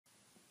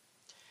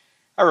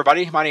Hi,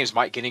 everybody. My name is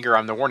Mike Ginninger.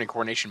 I'm the Warning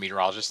Coordination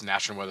Meteorologist in the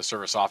National Weather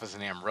Service office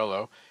in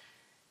Amarillo.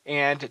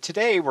 And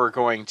today we're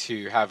going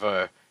to have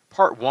a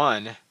part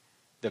one,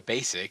 the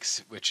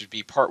basics, which would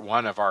be part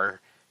one of our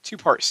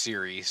two-part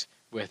series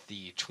with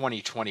the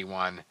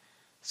 2021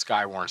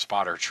 Skywarn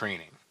spotter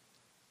training.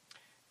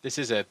 This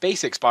is a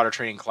basic spotter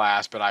training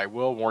class, but I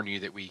will warn you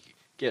that we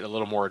get a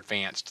little more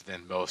advanced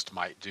than most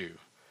might do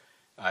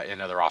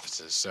in other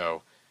offices.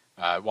 So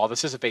while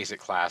this is a basic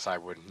class, I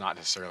would not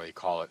necessarily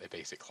call it a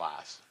basic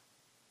class.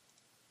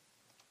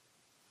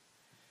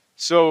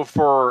 So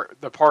for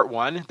the part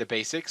one, the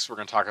basics, we're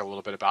going to talk a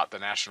little bit about the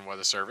National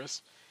Weather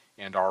Service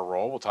and our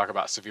role. We'll talk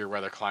about severe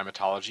weather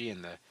climatology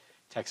in the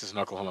Texas and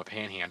Oklahoma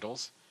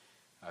panhandles,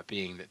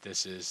 being that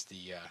this is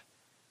the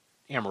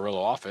Amarillo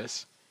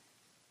office.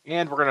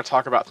 And we're going to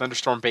talk about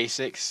thunderstorm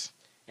basics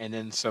and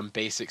then some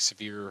basic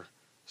severe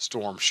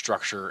storm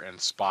structure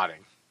and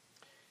spotting.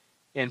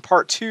 In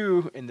part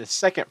two, in the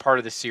second part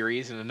of the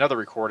series, in another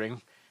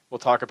recording, we'll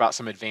talk about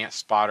some advanced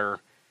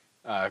spotter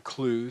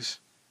clues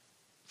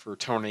for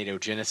tornado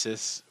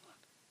genesis.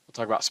 We'll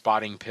talk about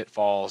spotting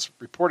pitfalls,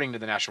 reporting to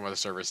the National Weather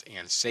Service,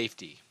 and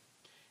safety.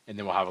 And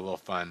then we'll have a little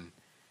fun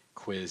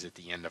quiz at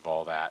the end of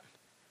all that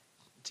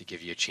to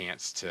give you a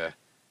chance to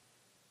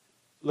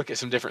look at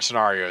some different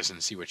scenarios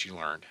and see what you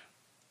learned.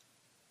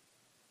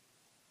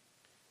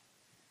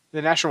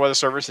 The National Weather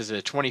Service is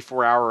a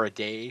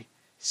 24-hour-a-day,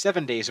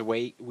 7 days a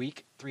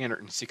week,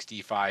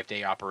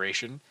 365-day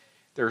operation.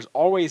 There's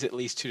always at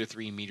least 2 to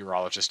 3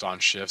 meteorologists on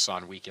shifts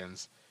on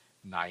weekends,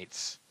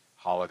 nights,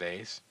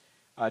 holidays.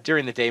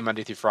 During the day,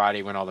 Monday through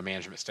Friday, when all the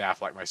management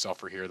staff like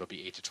myself are here, there'll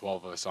be 8 to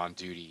 12 of us on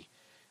duty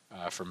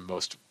from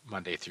most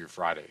Monday through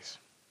Fridays.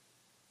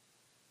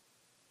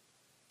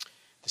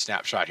 The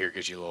snapshot here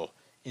gives you a little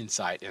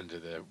insight into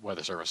the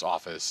Weather Service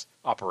office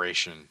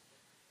operation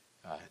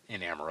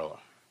in Amarillo.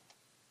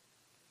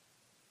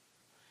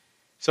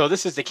 So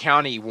this is the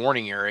county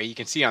warning area. You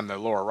can see on the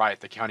lower right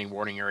the county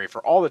warning area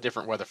for all the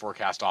different weather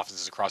forecast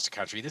offices across the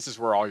country. This is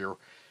where all your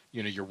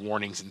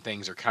warnings and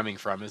things are coming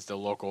from, is the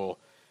local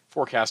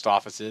forecast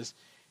offices.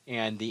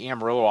 And the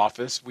Amarillo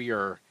office, we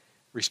are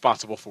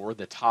responsible for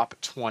the top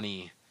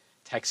 20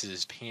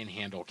 Texas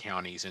panhandle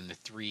counties and the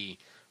 3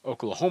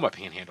 Oklahoma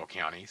panhandle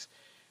counties.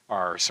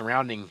 Our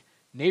surrounding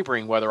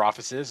neighboring weather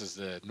offices is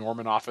the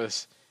Norman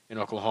office in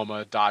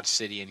Oklahoma, Dodge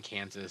City in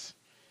Kansas,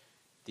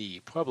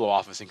 the Pueblo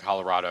office in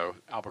Colorado,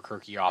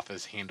 Albuquerque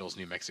office handles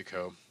New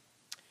Mexico,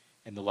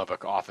 and the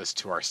Lubbock office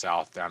to our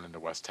south down into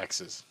West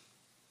Texas.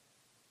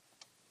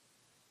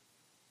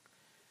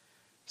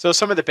 So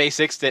some of the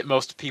basics that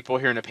most people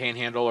here in the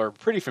Panhandle are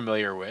pretty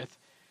familiar with.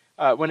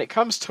 When it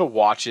comes to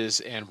watches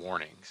and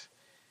warnings,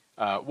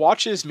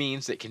 watches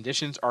means that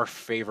conditions are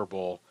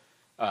favorable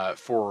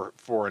for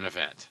an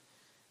event.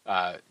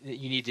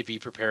 You need to be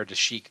prepared to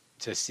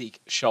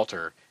seek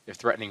shelter if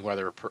threatening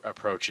weather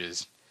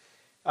approaches.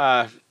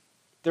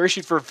 They're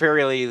issued for a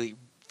fairly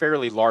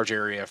large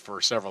area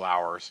for several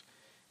hours.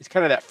 It's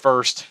kind of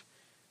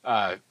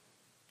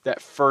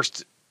that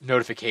first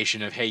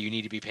notification of, hey, you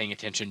need to be paying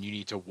attention, you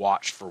need to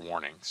watch for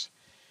warnings,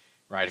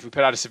 right? If we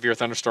put out a severe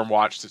thunderstorm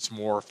watch that's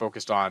more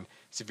focused on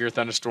severe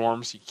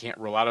thunderstorms, you can't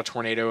rule out a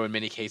tornado in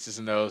many cases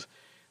in those,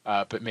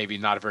 but maybe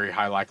not a very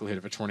high likelihood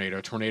of a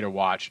tornado. Tornado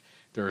watch,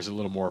 there's a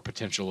little more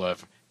potential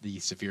of the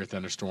severe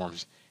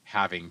thunderstorms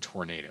having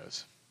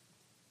tornadoes.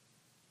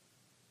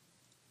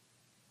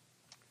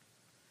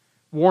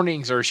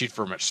 Warnings are issued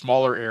for much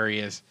smaller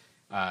areas.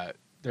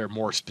 They're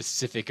more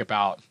specific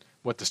about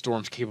what the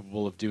storm's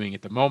capable of doing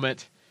at the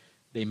moment.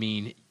 They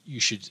mean you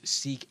should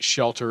seek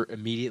shelter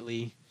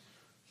immediately.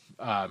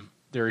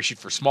 They're issued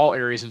for small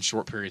areas and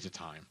short periods of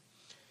time.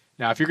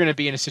 Now, if you're going to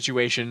be in a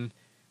situation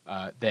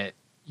that,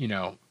 you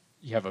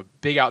have a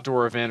big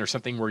outdoor event or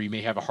something where you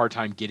may have a hard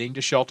time getting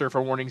to shelter if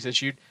a warning's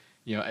issued,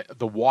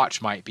 the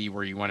watch might be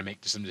where you want to make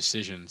some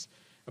decisions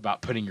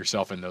about putting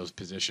yourself in those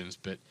positions.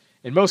 But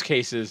in most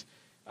cases,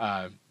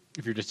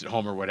 if you're just at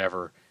home or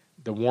whatever,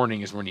 the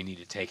warning is when you need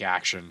to take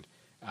action.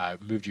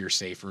 Move to your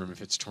safe room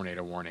if it's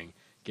tornado warning.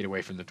 Get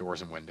away from the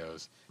doors and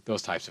windows.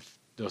 Those types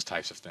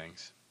of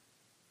things.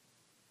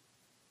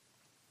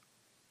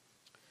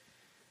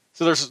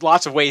 So there's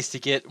lots of ways to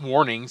get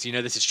warnings.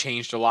 This has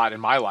changed a lot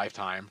in my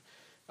lifetime.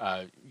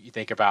 You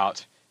think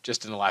about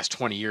just in the last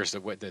 20 years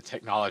the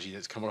technology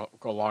that's come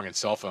along in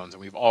cell phones,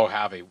 and we've all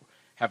have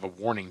a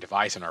warning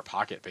device in our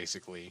pocket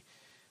basically.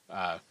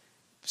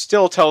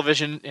 Still,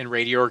 television and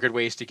radio are good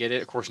ways to get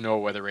it. Of course,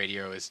 NOAA weather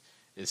radio is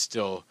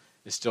still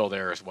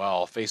there as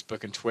well.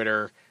 Facebook and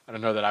Twitter, I don't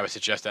know that I would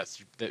suggest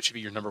that should be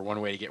your number one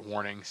way to get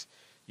warnings,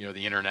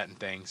 the internet and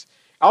things.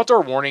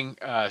 Outdoor warning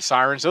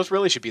sirens, those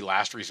really should be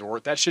last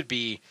resort. That should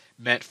be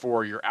meant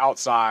for you're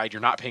outside,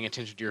 you're not paying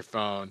attention to your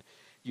phone,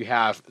 you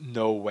have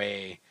no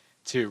way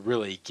to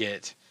really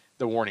get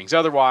the warnings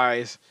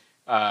otherwise,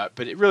 but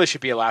it really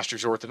should be a last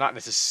resort. They're not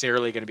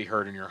necessarily going to be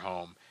heard in your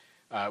home.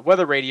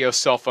 Weather radio,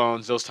 cell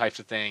phones, those types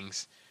of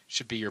things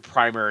should be your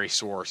primary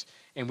source.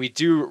 And we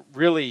do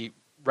really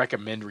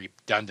recommend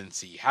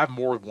redundancy. Have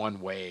more than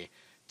one way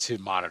to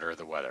monitor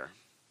the weather.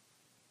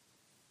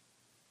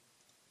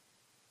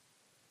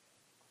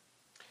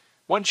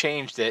 One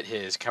change that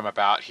has come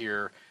about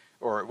here,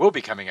 or will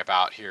be coming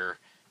about here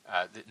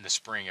in the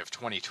spring of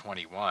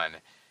 2021,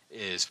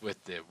 is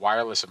with the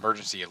wireless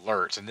emergency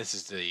alerts. And this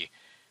is the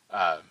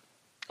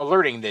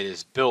alerting that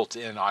is built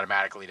in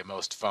automatically to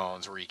most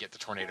phones, where you get the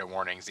tornado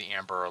warnings, the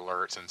Amber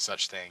alerts, and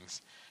such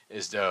things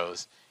as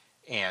those.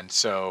 And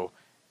so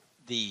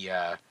the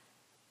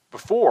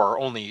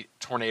before, only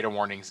tornado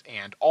warnings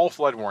and all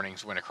flood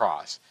warnings went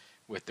across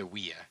with the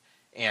WIA.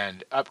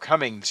 And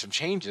upcoming, some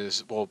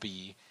changes will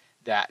be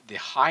that the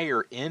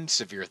higher end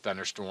severe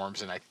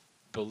thunderstorms, and I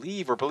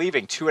believe we're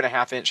believing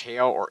 2.5-inch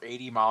hail or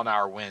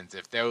 80-mile-an-hour winds,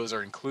 if those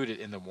are included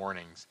in the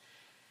warnings,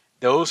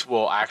 those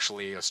will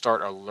actually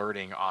start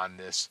alerting on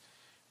this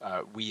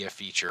WIA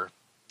feature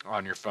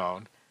on your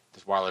phone,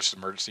 this wireless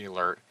emergency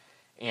alert.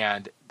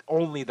 And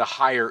only the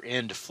higher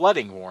end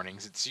flooding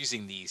warnings, it's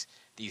using these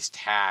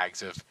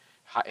tags of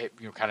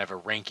kind of a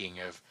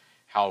ranking of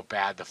how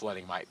bad the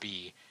flooding might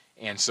be.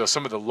 And so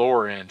some of the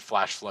lower end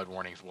flash flood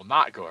warnings will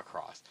not go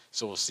across.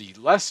 So we'll see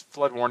less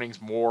flood warnings,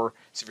 more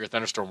severe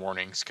thunderstorm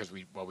warnings, because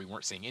we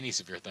weren't seeing any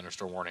severe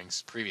thunderstorm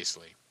warnings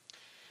previously.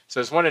 So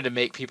I just wanted to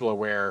make people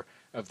aware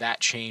of that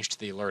change to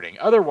the alerting.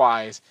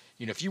 Otherwise,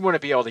 if you want to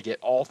be able to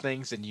get all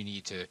things, then you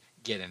need to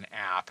get an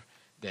app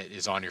that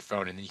is on your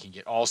phone, and then you can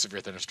get all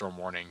severe thunderstorm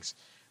warnings,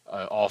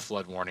 all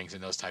flood warnings,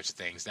 and those types of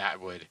things.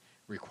 That would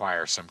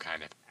require some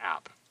kind of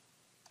app.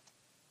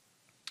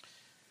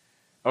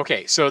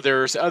 Okay, so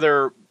there's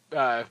other,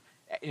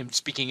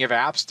 speaking of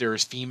apps,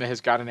 there's FEMA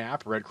has got an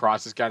app, Red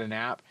Cross has got an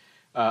app.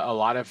 A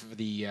lot of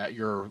the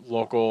your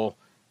local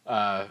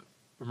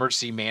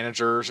emergency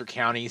managers or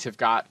counties have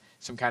got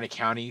some kind of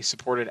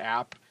county-supported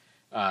app.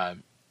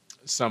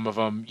 Some of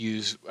them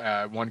use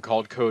one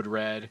called Code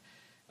Red.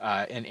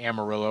 In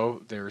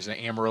Amarillo, there's an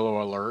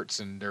Amarillo alerts,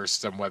 and there's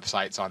some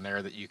websites on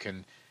there that you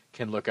can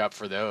look up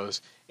for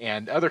those.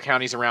 And other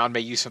counties around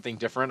may use something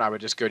different. I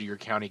would just go to your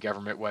county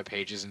government web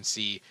pages and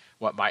see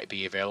what might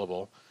be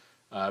available.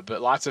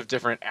 But lots of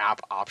different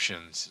app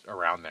options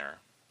around there.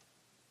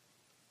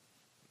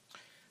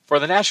 For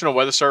the National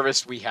Weather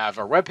Service, we have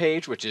our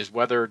webpage, which is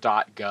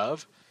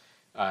weather.gov.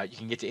 You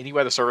can get to any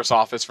weather service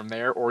office from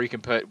there, or you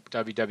can put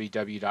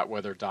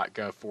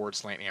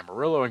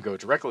www.weather.gov/Amarillo and go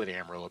directly to the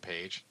Amarillo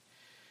page.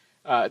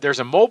 There's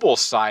a mobile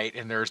site,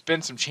 and there's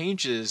been some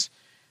changes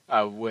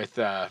with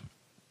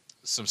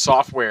some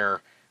software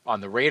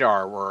on the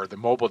radar where the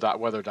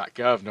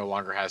mobile.weather.gov no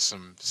longer has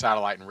some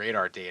satellite and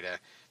radar data.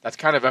 That's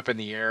kind of up in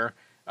the air.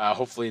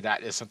 Hopefully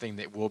that is something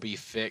that will be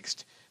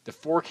fixed. The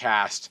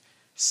forecast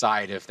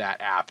side of that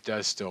app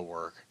does still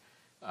work,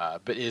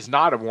 but it is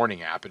not a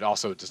warning app. It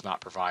also does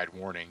not provide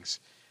warnings,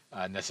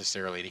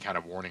 necessarily any kind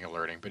of warning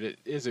alerting, but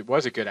it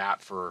was a good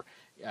app for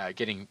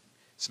getting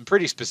some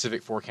pretty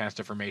specific forecast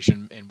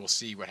information, and we'll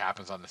see what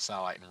happens on the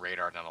satellite and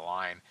radar down the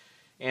line.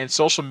 And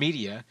social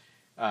media,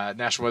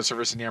 National Weather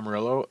Service in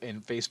Amarillo,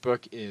 and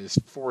Facebook is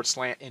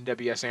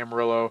 /NWS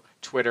Amarillo,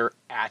 Twitter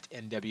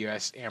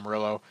 @NWS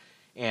Amarillo.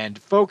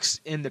 And folks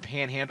in the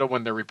Panhandle,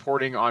 when they're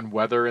reporting on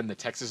weather in the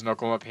Texas and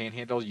Oklahoma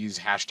Panhandle, use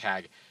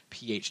hashtag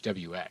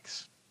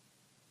PHWX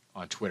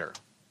on Twitter.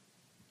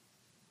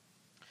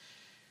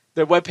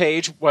 The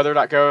webpage,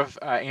 weather.gov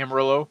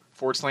Amarillo,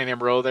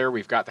 /Amarillo there,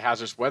 we've got the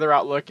hazardous weather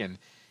outlook, and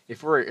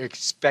if we're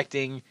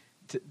expecting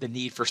the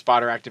need for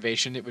spotter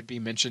activation, it would be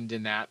mentioned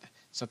in that,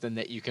 something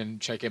that you can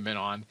check them in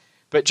on.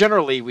 But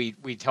generally, we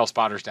tell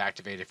spotters to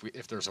activate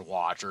if there's a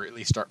watch, or at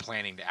least start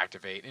planning to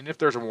activate. And if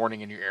there's a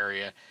warning in your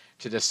area,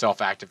 to just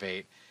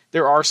self-activate.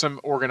 There are some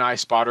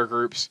organized spotter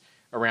groups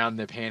around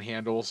the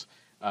panhandles,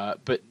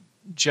 but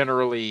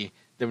generally,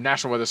 the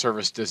National Weather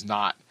Service does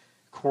not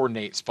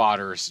coordinate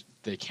spotters.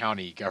 The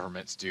county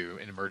governments do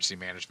in emergency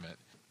management.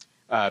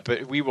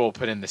 But we will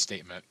put in the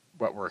statement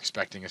what we're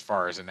expecting as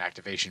far as an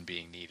activation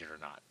being needed or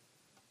not.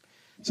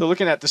 So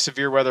looking at the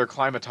severe weather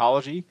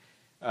climatology,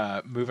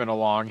 moving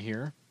along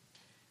here.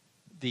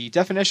 The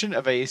definition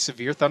of a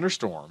severe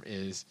thunderstorm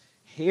is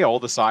hail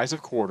the size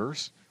of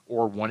quarters,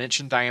 or 1 inch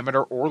in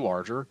diameter or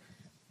larger,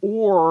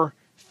 or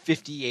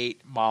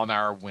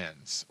 58-mile-an-hour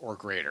winds or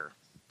greater.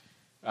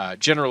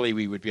 Generally,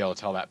 we would be able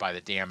to tell that by the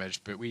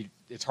damage, but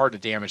it's hard to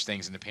damage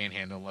things in the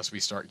Panhandle unless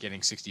we start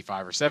getting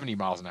 65 or 70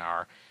 miles an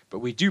hour. But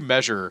we do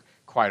measure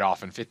quite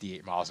often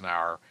 58 miles an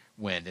hour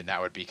wind, and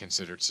that would be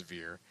considered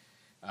severe.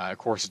 Of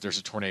course, if there's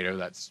a tornado,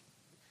 that's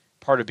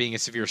part of being a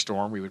severe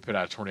storm. We would put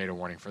out a tornado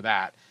warning for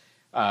that.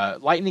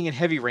 Lightning and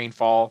heavy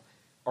rainfall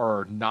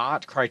are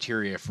not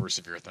criteria for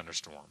severe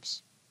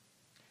thunderstorms.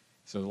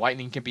 So the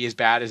lightning can be as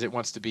bad as it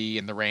wants to be,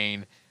 in the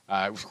rain.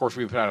 Of course,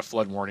 we would put out a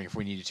flood warning if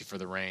we needed to for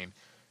the rain.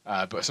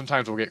 But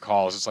sometimes we'll get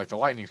calls. It's like, the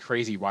lightning's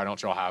crazy. Why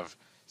don't y'all have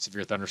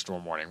severe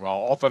thunderstorm warning? Well,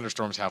 all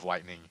thunderstorms have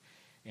lightning,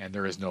 and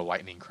there is no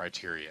lightning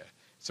criteria.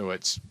 So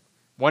it's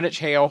 1 inch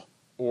hail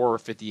or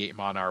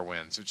 58-mile-an-hour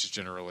winds, which is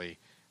generally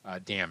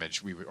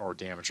damage, or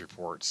damage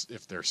reports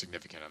if they're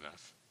significant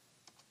enough.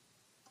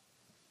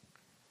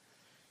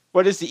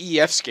 What is the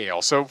EF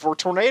scale? So for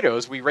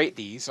tornadoes, we rate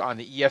these on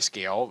the EF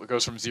scale. It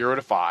goes from 0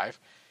 to 5.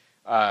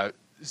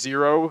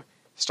 0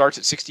 starts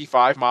at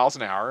 65 miles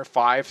an hour.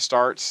 EF5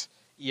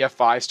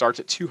 starts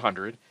at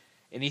 200.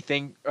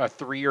 Anything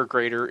 3 or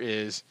greater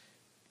is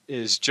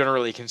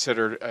generally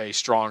considered a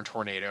strong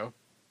tornado.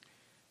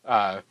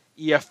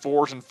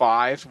 EF4s and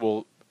 5s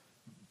will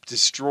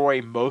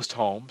destroy most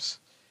homes,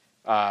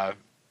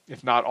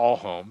 if not all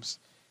homes.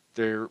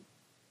 The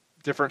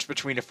difference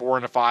between a 4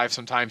 and a 5,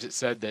 sometimes it's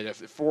said that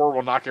if a 4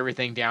 will knock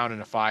everything down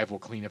and a 5 will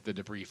clean up the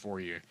debris for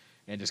you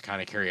and just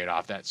kind of carry it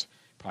off. That's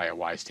probably a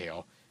wise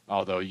tale.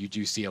 Although you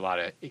do see a lot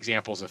of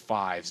examples of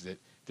 5s that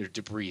their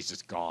debris is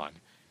just gone.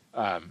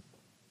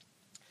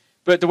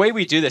 But the way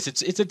we do this,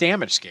 it's a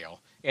damage scale.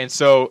 And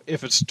so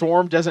if a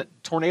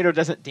tornado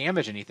doesn't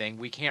damage anything,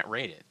 we can't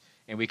rate it.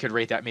 And we could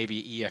rate that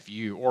maybe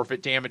EFU. Or if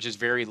it damages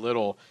very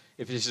little,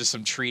 if it's just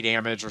some tree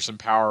damage or some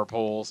power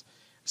poles,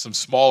 some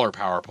smaller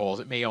power poles,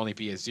 it may only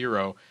be a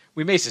 0.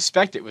 We may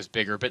suspect it was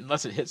bigger, but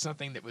unless it hit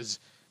something that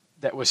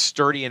was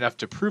sturdy enough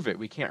to prove it,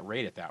 we can't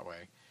rate it that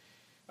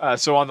way.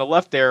 So on the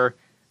left there,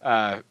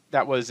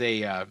 that was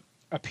a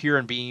pier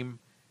and beam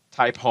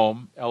type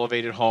home,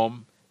 elevated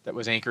home that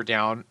was anchored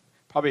down,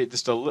 probably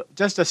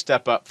just a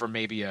step up from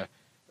maybe a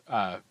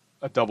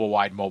double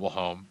wide mobile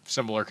home,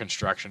 similar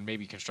construction,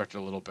 maybe constructed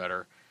a little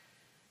better.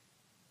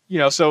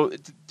 So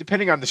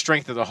depending on the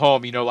strength of the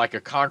home, like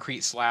a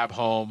concrete slab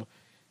home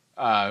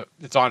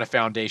that's on a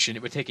foundation,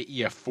 it would take an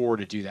EF4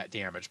 to do that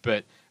damage.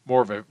 But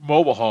more of a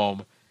mobile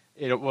home,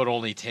 it would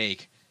only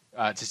take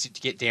to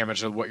get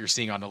damage of what you're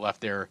seeing on the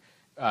left there.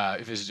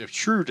 If it's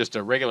just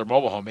a regular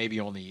mobile home, maybe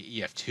only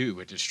EF2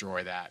 would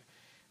destroy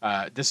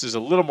that. This is a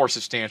little more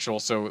substantial,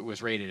 so it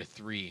was rated a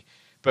 3.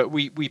 But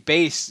we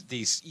base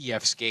these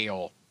EF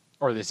scale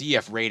or this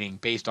EF rating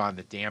based on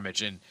the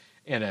damage and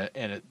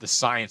the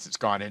science that's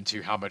gone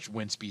into how much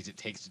wind speeds it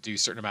takes to do a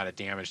certain amount of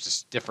damage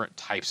to different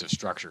types of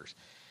structures.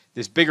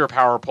 This bigger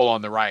power pole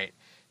on the right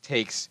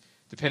takes,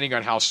 depending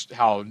on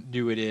how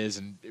new it is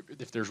and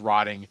if there's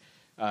rotting,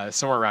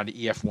 somewhere around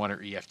EF1 or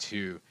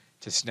EF2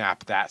 to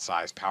snap that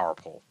size power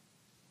pole,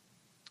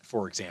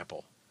 for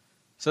example.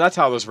 So that's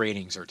how those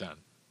ratings are done.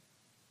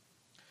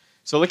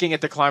 So looking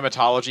at the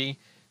climatology,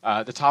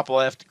 the top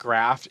left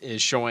graph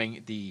is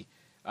showing the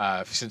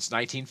since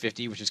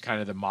 1950, which is kind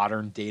of the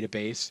modern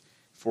database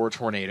for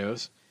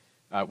tornadoes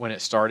when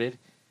it started.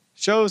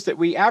 Shows that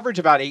we average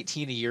about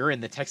 18 a year in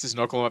the Texas and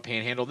Oklahoma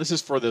Panhandle. This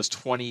is for those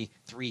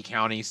 23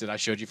 counties that I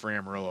showed you for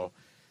Amarillo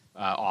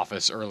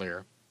office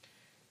earlier.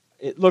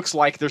 It looks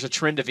like there's a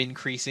trend of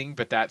increasing,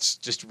 but that's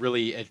just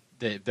really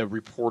the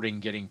reporting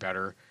getting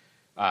better.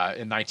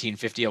 In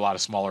 1950, a lot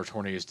of smaller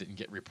tornadoes didn't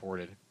get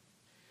reported.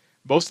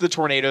 Most of the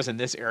tornadoes in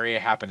this area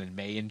happen in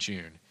May and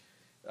June.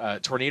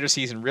 Tornado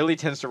season really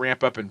tends to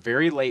ramp up in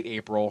very late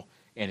April,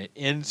 and it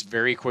ends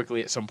very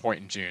quickly at some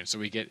point in June. So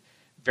we get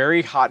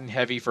very hot and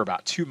heavy for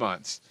about 2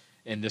 months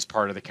in this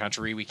part of the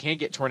country. We can't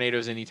get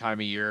tornadoes any time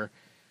of year.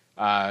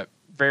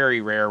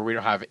 Very rare. We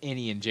don't have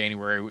any in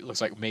January. It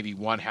looks like maybe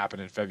one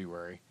happened in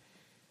February.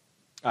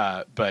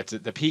 But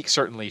the peak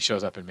certainly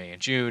shows up in May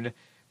and June.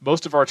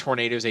 Most of our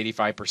tornadoes,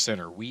 85%,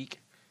 are weak.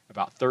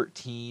 About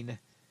 13,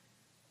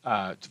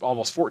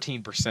 almost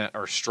 14%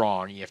 are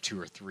strong, EF2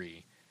 or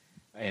 3.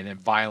 And then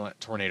violent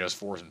tornadoes,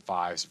 4s and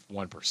 5s,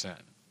 1%.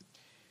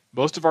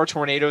 Most of our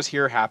tornadoes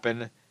here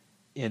happen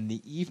in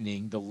the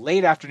evening, the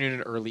late afternoon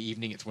and early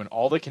evening. It's when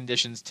all the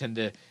conditions tend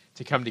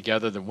to come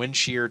together. The wind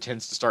shear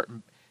tends to start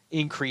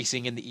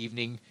increasing in the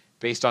evening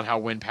based on how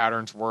wind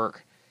patterns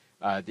work.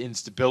 The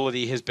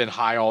instability has been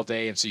high all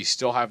day, and so you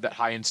still have that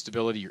high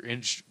instability. Your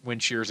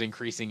wind shear is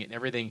increasing, and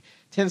everything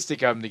tends to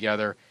come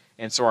together.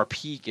 And so our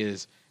peak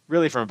is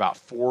really from about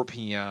 4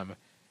 p.m.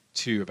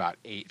 to about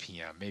 8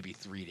 p.m., maybe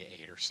 3 to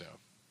 8 or so.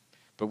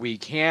 But we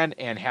can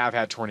and have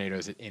had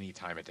tornadoes at any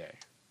time of day.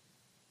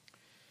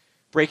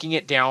 Breaking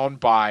it down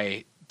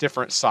by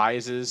different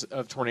sizes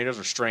of tornadoes,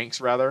 or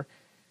strengths rather,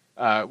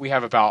 we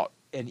have about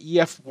an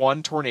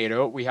EF1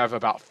 tornado. We have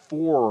about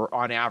 4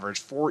 on average,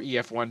 4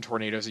 EF1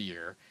 tornadoes a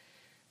year.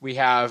 We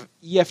have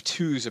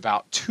EF2s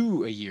about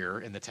 2 a year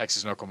in the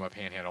Texas and Oklahoma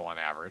Panhandle on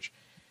average.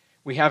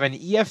 We have an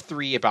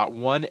EF3 about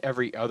 1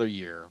 every other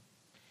year.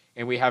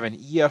 And we have an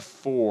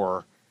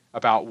EF4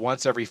 about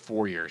once every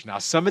 4 years. Now,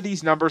 some of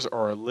these numbers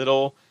are a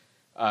little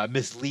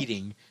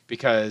misleading,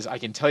 because I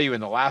can tell you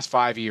in the last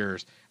 5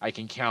 years, I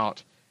can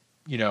count,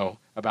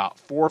 about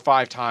 4 or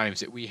 5 times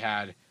that we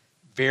had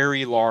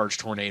very large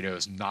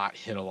tornadoes not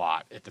hit a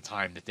lot at the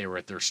time that they were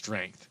at their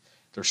strength,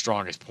 their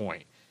strongest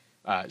point.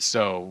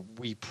 So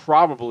we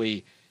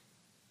probably,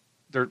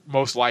 they're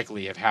most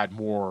likely have had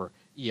more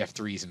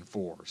EF3s and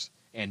 4s,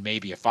 and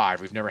maybe a 5.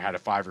 We've never had a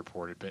 5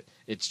 reported, but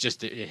it's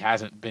just, it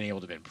hasn't been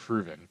able to be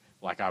proven,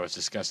 like I was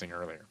discussing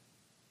earlier.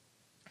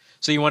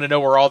 So you want to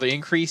know where all the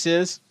increase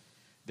is?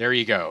 There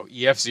you go,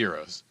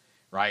 EF0s,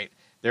 right?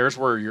 There's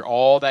where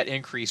all that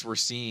increase we're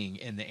seeing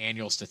in the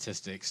annual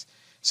statistics.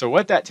 So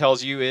what that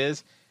tells you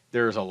is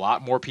there's a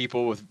lot more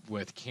people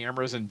with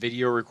cameras and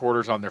video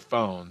recorders on their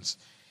phones,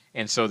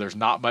 and so there's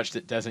not much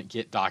that doesn't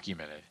get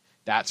documented.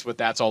 That's what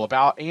that's all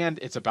about, and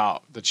it's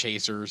about the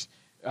chasers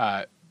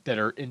that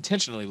are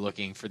intentionally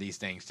looking for these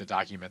things to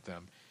document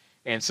them.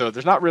 And so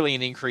there's not really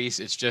an increase.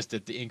 It's just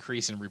that the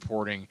increase in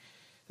reporting,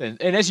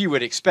 And as you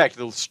would expect,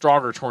 the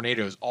stronger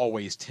tornadoes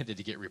always tended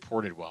to get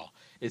reported well.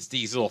 It's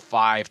these little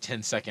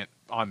 5-10 second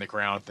on the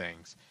ground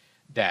things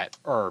that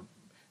are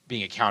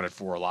being accounted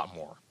for a lot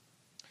more.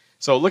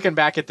 So looking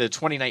back at the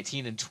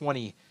 2019 and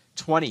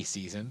 2020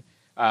 season,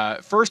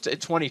 first at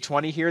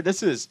 2020 here,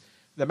 this is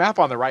the map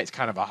on the right is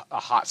kind of a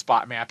hot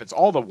spot map. It's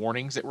all the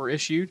warnings that were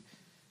issued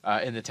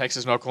in the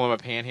Texas and Oklahoma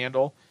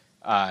Panhandle,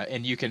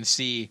 and you can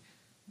see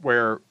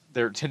where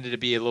there tended to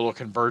be a little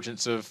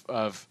convergence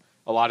of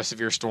a lot of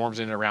severe storms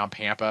in and around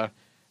Pampa.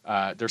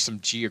 There's some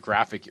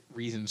geographic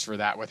reasons for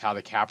that with how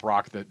the cap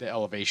rock, the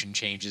elevation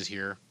changes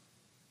here,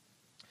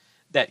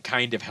 that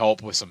kind of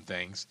help with some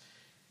things.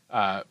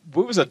 It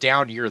was a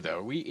down year,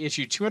 though. We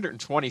issued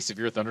 220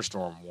 severe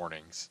thunderstorm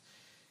warnings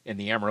in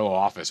the Amarillo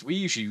office. We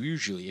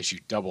usually issue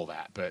double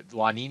that, but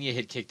La Nina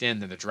had kicked in,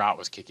 then the drought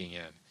was kicking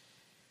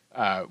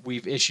in.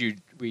 We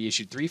issued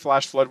 3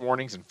 flash flood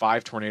warnings and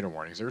 5 tornado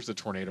warnings. There's the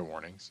tornado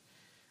warnings.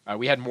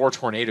 We had more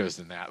tornadoes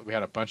than that. We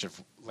had a bunch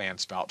of land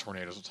spout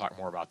tornadoes. We'll talk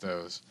more about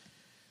those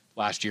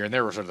last year, and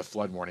there were sort of the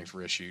flood warnings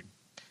were issued.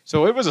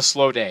 So it was a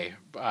slow day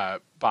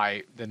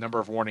by the number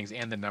of warnings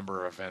and the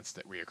number of events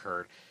that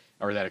occurred.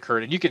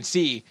 And you can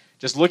see,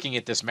 just looking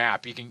at this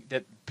map,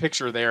 that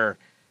picture there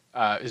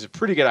is a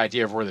pretty good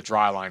idea of where the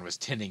dry line was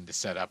tending to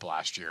set up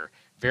last year,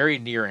 very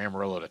near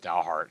Amarillo to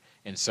Dalhart.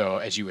 And so,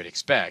 as you would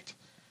expect,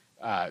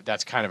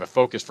 that's kind of a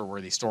focus for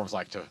where these storms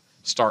like to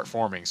start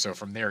forming. So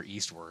from there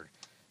eastward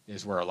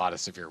is where a lot of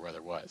severe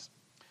weather was.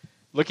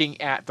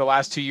 Looking at the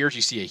last 2 years,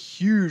 you see a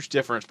huge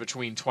difference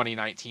between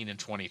 2019 and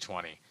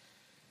 2020.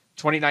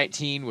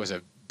 2019 was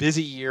a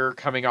busy year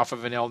coming off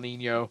of an El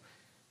Nino.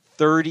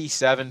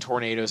 37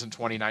 tornadoes in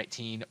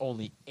 2019,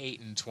 only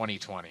 8 in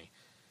 2020.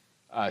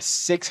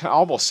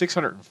 Almost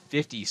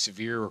 650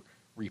 severe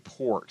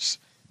reports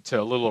to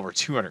a little over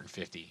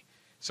 250.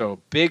 So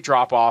big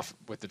drop off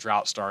with the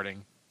drought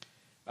starting.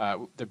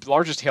 The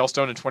largest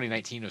hailstone in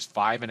 2019 was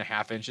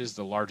 5.5 inches.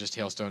 The largest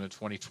hailstone in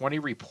 2020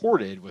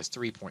 reported was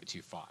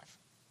 3.25.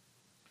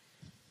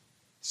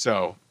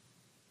 So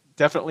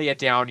definitely a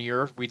down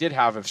year. We did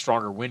have a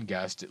stronger wind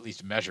gust, at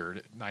least measured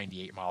at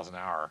 98 miles an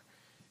hour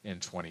in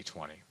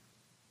 2020.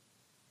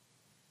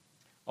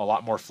 A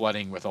lot more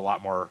flooding with a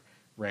lot more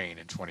rain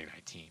in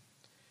 2019.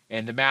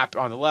 And the map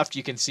on the left,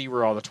 you can see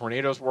where all the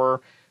tornadoes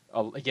were.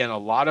 Again, a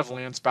lot of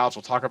land spouts.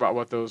 We'll talk about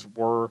what those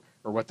were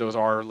or what those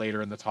are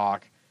later in the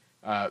talk.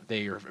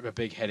 They are a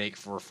big headache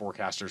for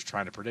forecasters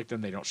trying to predict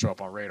them. They don't show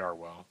up on radar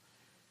well.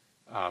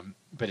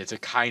 But it's a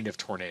kind of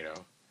tornado,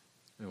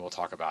 and we'll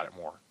talk about it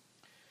more.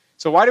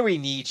 So why do we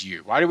need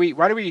you? Why do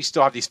we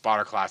still have these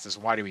spotter classes?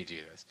 Why do we do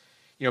this?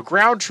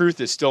 Ground truth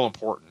is still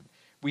important.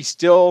 We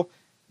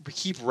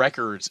keep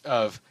records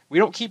we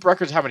don't keep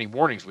records of how many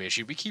warnings we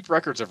issued. We keep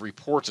records of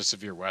reports of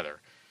severe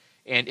weather.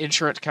 And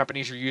insurance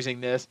companies are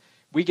using this.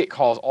 We get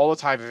calls all the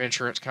time of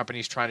insurance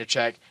companies trying to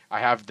check.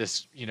 I have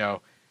this,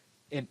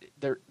 and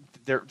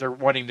they're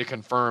wanting to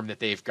confirm that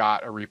they've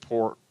got a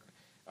report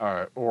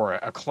or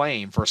a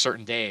claim for a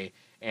certain day,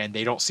 and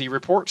they don't see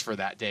reports for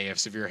that day of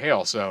severe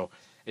hail. So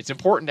it's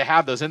important to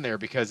have those in there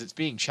because it's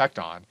being checked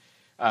on.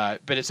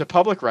 But it's a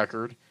public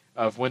record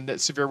of when that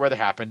severe weather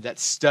happened.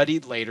 That's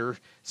studied later.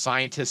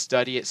 Scientists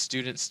study it,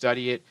 students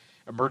study it.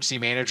 Emergency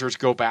managers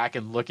go back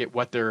and look at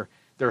what their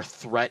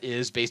threat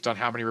is based on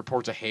how many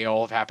reports of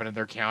hail have happened in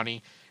their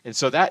county. And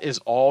so that is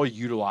all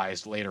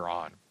utilized later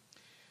on.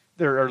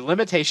 There are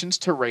limitations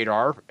to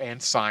radar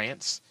and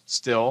science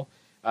still.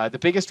 The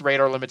biggest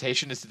radar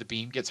limitation is that the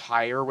beam gets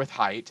higher with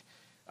height,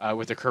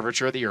 with the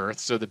curvature of the earth.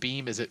 So the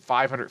beam is at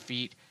 500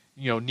 feet,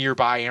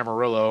 nearby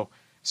Amarillo.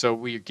 So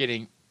we're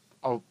getting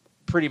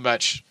pretty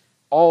much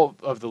all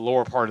of the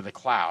lower part of the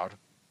cloud.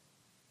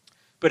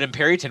 But in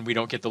Perryton, we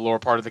don't get the lower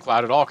part of the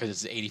cloud at all because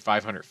it's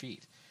 8,500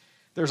 feet.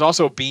 There's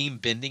also beam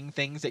bending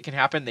things that can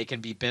happen. They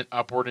can be bent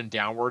upward and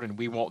downward, and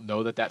we won't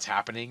know that that's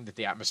happening, that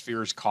the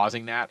atmosphere is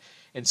causing that.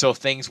 And so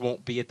things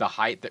won't be at the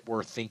height that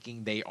we're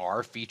thinking they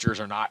are. Features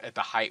are not at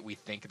the height we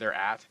think they're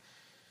at.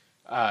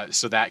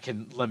 So that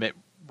can limit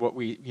what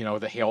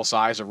the hail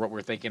size or what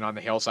we're thinking on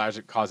the hail size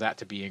would cause that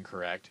to be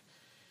incorrect.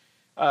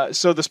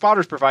 So the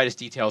spotters provide us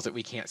details that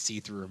we can't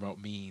see through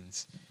remote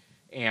means.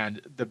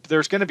 And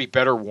there's going to be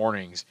better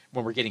warnings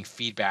when we're getting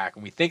feedback.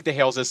 And we think the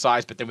hail's this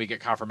size, but then we get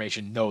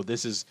confirmation, no,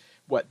 this is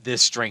what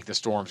this strength of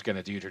storm is going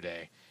to do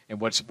today and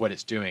what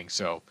it's doing.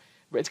 So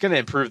it's going to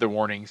improve the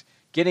warnings.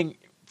 Getting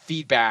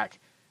feedback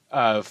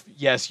of,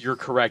 yes, you're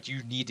correct,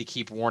 you need to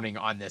keep warning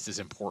on this is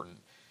important.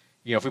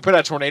 If we put out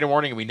a tornado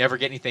warning and we never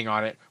get anything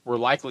on it, we're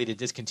likely to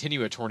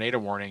discontinue a tornado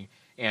warning.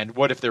 And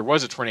what if there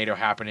was a tornado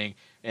happening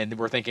and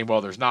we're thinking,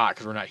 well, there's not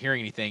because we're not hearing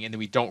anything, and then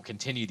we don't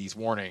continue these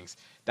warnings?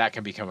 That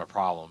can become a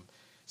problem.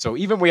 So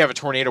even when we have a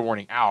tornado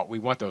warning out, we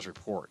want those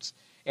reports.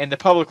 And the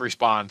public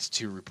responds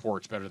to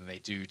reports better than they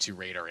do to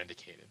radar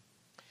indicated.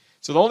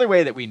 So the only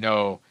way that we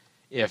know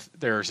if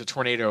there's a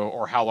tornado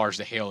or how large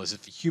the hail is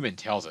if a human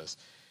tells us.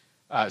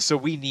 So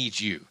we need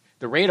you.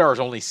 The radar is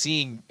only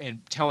seeing and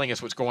telling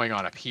us what's going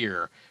on up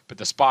here, but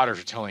the spotters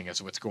are telling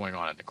us what's going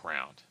on the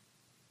ground.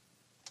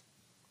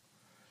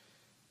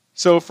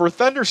 So for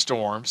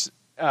thunderstorms,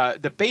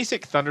 the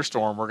basic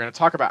thunderstorm, we're going to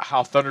talk about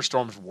how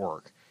thunderstorms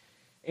work.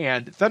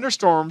 And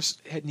thunderstorms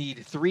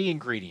need three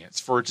ingredients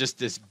for just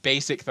this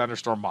basic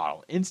thunderstorm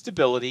model.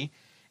 Instability,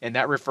 and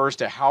that refers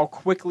to how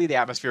quickly the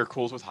atmosphere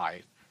cools with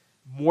height.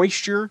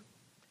 Moisture,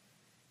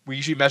 we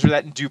usually measure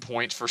that in dew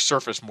points for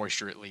surface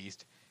moisture at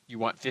least. You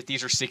want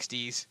 50s or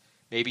 60s,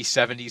 maybe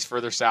 70s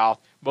further south.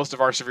 Most of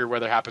our severe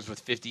weather happens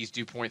with 50s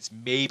dew points,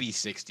 maybe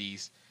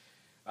 60s.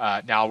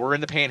 Now, we're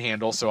in the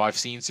panhandle, so I've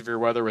seen severe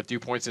weather with dew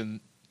points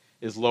in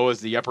as low as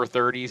the upper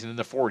 30s and in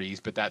the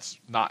 40s, but that's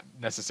not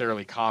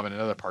necessarily common in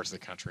other parts of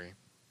the country.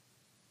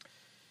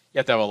 You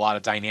have to have a lot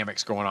of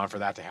dynamics going on for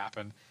that to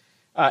happen.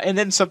 And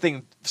then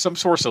some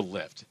source of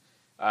lift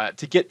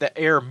to get the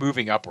air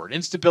moving upward.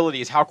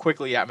 Instability is how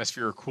quickly the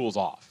atmosphere cools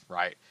off,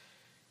 right?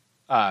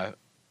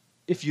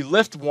 If you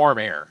lift warm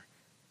air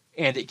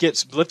and it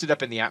gets lifted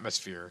up in the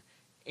atmosphere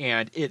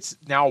and it's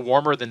now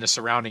warmer than the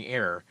surrounding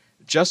air,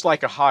 just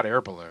like a hot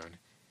air balloon,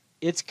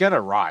 it's going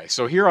to rise.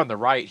 So here on the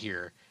right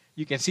here,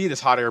 you can see this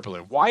hot air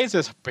balloon. Why is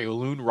this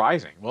balloon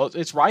rising? Well,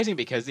 it's rising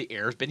because the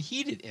air has been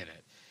heated in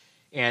it.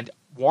 And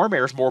warm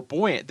air is more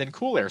buoyant than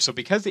cool air. So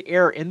because the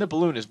air in the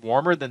balloon is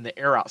warmer than the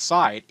air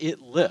outside,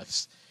 it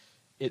lifts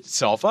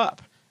itself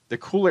up. The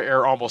cooler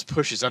air almost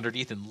pushes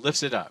underneath and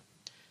lifts it up.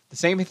 The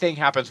same thing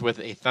happens with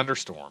a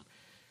thunderstorm.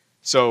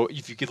 So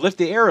if you could lift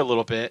the air a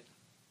little bit,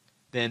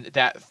 then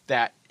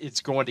that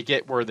it's going to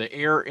get where the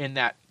air in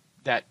that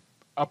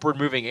upward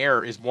moving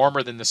air is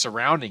warmer than the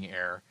surrounding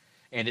air,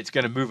 and it's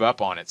going to move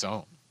up on its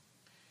own.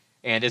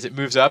 And as it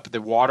moves up,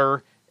 the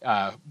water,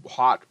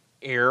 hot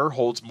air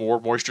holds more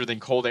moisture than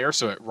cold air,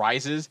 so it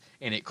rises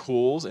and it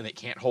cools and it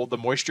can't hold the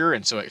moisture,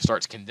 and so it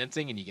starts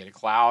condensing and you get a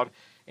cloud,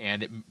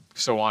 and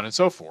so on and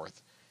so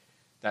forth.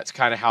 That's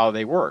kind of how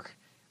they work.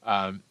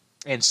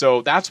 And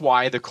so that's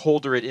why the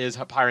colder it is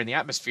up higher in the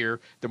atmosphere,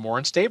 the more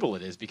unstable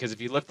it is, because if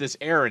you lift this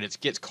air and it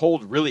gets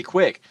cold really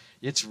quick,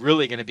 it's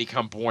really going to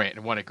become buoyant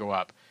and want to go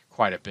up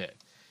quite a bit.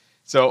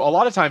 So a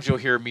lot of times you'll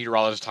hear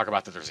meteorologists talk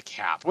about that there's a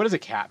cap. What does a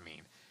cap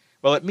mean?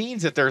 Well, it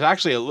means that there's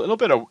actually a little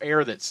bit of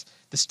air that's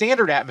the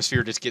standard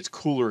atmosphere just gets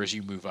cooler as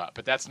you move up,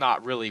 but that's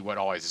not really what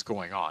always is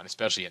going on,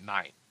 especially at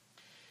night.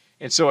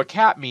 And so a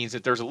cap means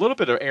that there's a little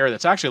bit of air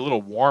that's actually a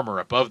little warmer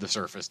above the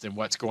surface than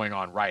what's going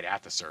on right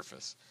at the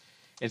surface.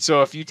 And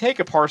so if you take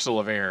a parcel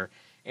of air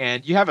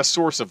and you have a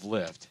source of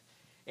lift,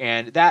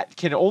 and that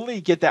can only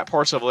get that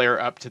parcel of air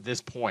up to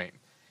this point,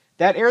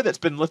 that air that's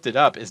been lifted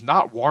up is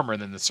not warmer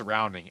than the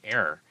surrounding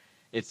air.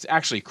 It's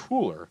actually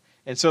cooler.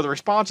 And so the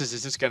response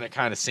is just going to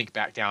kind of sink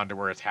back down to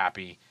where it's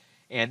happy.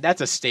 And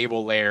that's a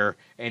stable layer,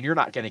 and you're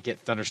not going to get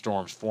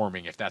thunderstorms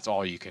forming if that's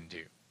all you can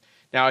do.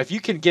 Now, if you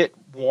can get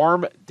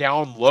warm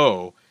down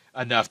low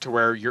enough to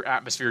where your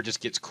atmosphere just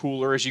gets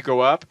cooler as you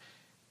go up,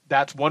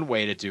 that's one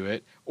way to do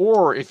it.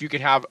 Or if you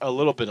can have a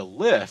little bit of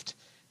lift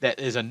that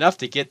is enough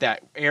to get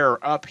that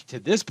air up to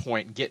this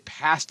point and get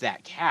past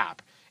that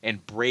cap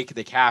and break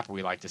the cap,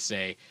 we like to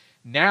say,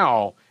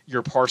 now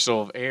your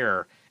parcel of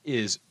air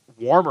is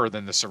warmer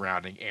than the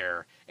surrounding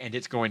air, and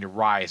it's going to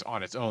rise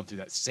on its own through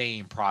that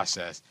same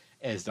process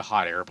as the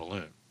hot air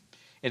balloon.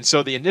 And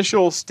so the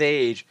initial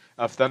stage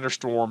of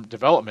thunderstorm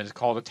development is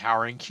called a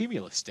towering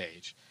cumulus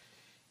stage.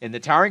 In the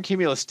towering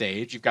cumulus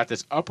stage, you've got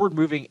this upward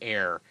moving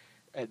air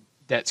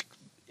that's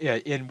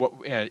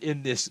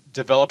in this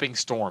developing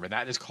storm, and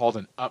that is called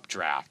an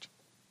updraft.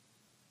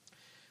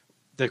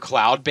 The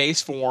cloud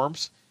base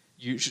forms.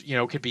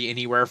 Could be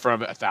anywhere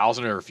from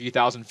 1,000 or a few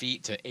thousand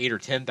feet to 8,000 or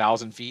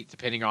 10,000 feet,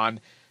 depending on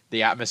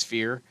the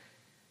atmosphere.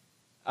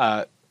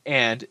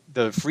 And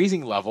the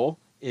freezing level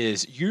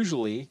is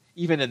usually,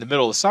 even in the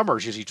middle of the summer,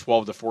 is usually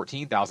 12,000 to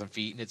 14,000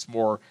 feet, and it's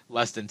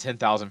less than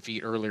 10,000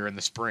 feet earlier in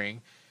the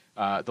spring.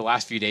 The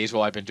last few days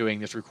while I've been doing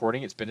this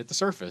recording, it's been at the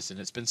surface, and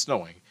it's been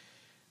snowing.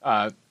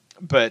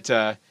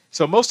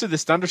 So most of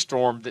this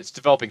thunderstorm that's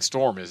developing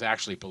storm is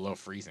actually below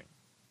freezing.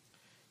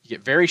 You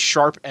get very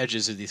sharp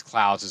edges of these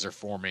clouds as they're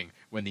forming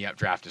when the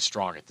updraft is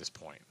strong at this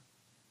point.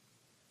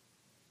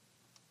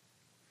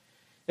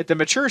 At the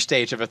mature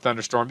stage of a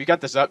thunderstorm, you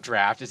got this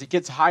updraft. As it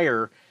gets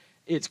higher,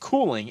 it's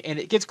cooling, and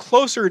it gets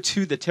closer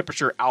to the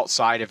temperature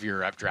outside of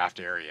your updraft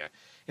area.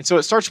 And so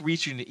it starts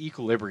reaching the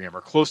equilibrium or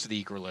close to the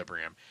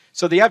equilibrium.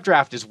 So the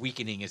updraft is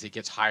weakening as it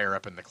gets higher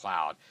up in the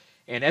cloud.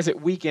 And as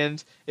it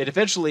weakens, it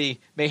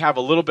eventually may have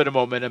a little bit of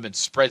momentum and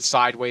spread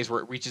sideways where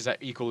it reaches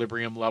that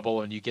equilibrium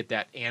level, and you get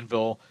that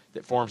anvil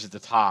that forms at the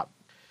top.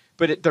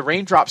 But the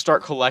raindrops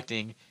start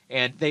collecting,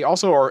 and they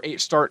also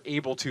start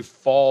able to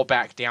fall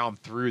back down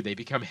through. They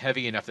become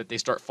heavy enough that they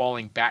start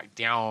falling back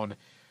down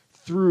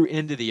through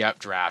into the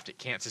updraft. It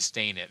can't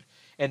sustain it.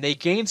 And they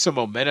gain some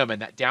momentum,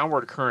 and that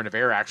downward current of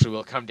air actually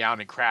will come down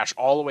and crash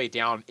all the way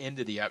down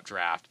into the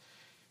updraft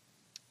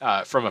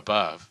from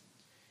above.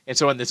 And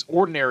so in this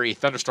ordinary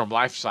thunderstorm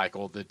life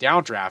cycle, the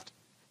downdraft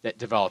that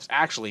develops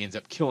actually ends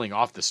up killing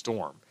off the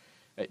storm.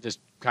 It just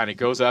kind of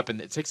goes up, and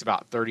it takes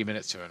about 30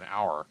 minutes to an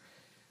hour.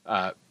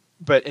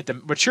 But at the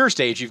mature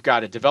stage, you've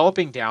got a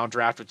developing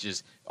downdraft, which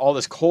is all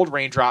this cold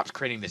raindrops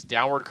creating this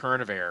downward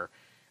current of air,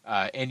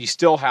 and you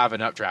still have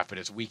an updraft, but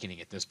it's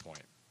weakening at this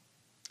point.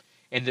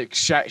 and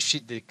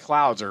the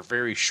clouds are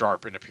very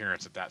sharp in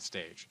appearance at that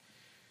stage.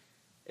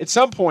 At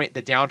some point,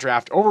 the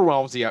downdraft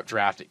overwhelms the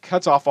updraft. It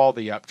cuts off all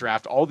the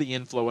updraft, all the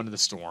inflow into the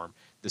storm.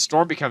 The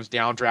storm becomes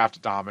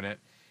downdraft dominant,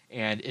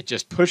 and it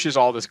just pushes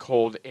all this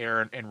cold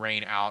air and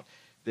rain out.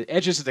 The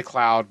edges of the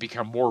cloud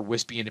become more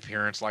wispy in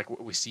appearance, like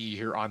what we see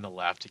here on the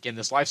left. Again,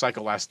 this life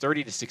cycle lasts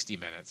 30 to 60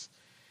 minutes,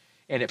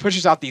 and it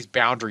pushes out these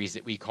boundaries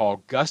that we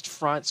call gust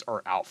fronts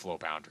or outflow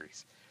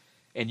boundaries.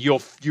 And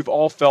you've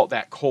all felt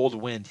that cold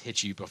wind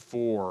hit you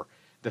before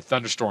the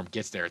thunderstorm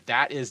gets there.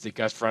 That is the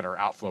gust front or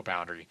outflow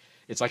boundary.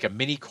 It's like a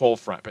mini cold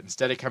front, but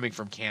instead of coming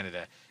from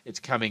Canada, it's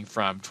coming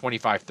from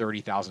 25,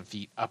 30,000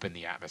 feet up in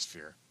the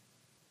atmosphere.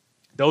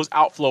 Those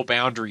outflow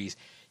boundaries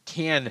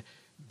can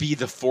be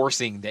the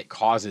forcing that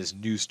causes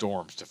new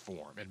storms to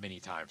form, and many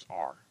times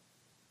are.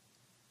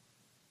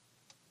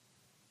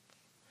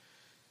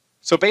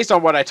 So based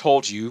on what I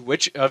told you,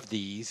 which of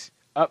these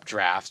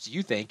updrafts do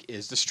you think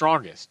is the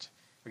strongest?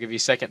 I'll give you a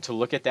second to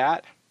look at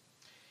that.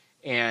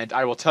 And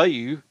I will tell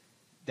you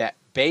that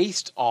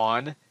based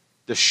on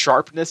the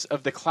sharpness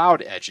of the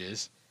cloud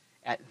edges,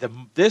 at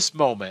this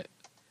moment,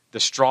 the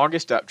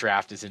strongest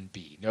updraft is in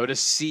B. Notice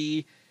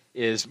C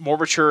is more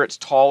mature, it's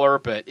taller,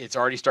 but it's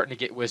already starting to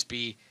get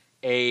wispy.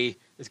 A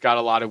has got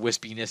a lot of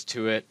wispiness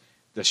to it.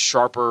 The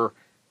sharper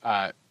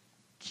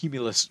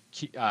cumulus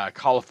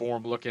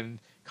cauliflower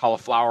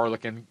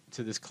looking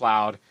to this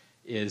cloud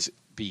is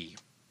B.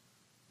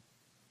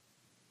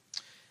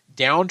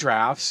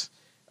 Downdrafts,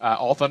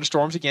 all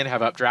thunderstorms again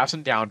have updrafts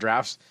and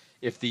downdrafts.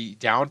 If the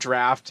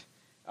downdraft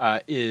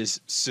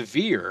is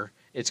severe,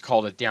 it's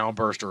called a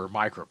downburst or a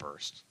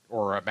microburst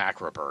or a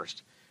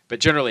macroburst, but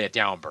generally a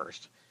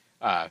downburst.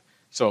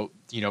 So,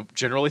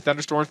 generally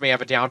thunderstorms may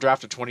have a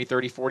downdraft of 20,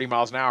 30, 40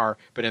 miles an hour,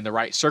 but in the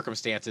right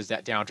circumstances,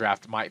 that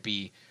downdraft might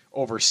be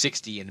over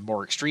 60, in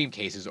more extreme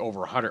cases, over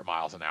 100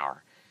 miles an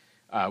hour.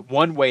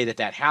 One way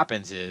that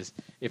happens is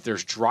if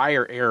there's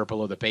drier air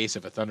below the base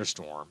of a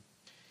thunderstorm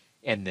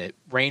and the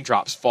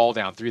raindrops fall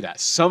down through that,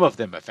 some of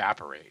them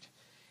evaporate.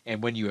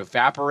 And when you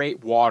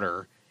evaporate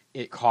water,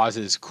 it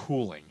causes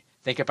cooling.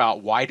 Think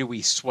about, why do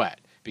we sweat?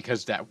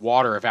 Because that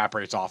water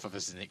evaporates off of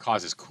us and it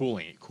causes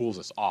cooling. It cools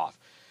us off.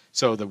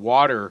 So the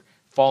water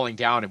falling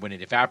down, and when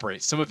it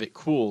evaporates, some of it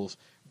cools,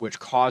 which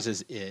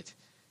causes it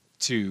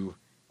to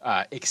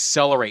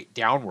accelerate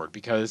downward,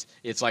 because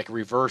it's like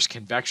reverse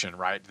convection,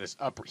 right? This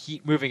upper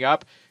heat moving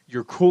up,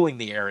 you're cooling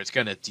the air. It's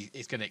gonna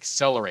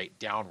accelerate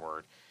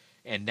downward,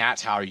 and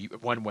that's how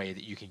one way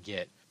that you can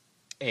get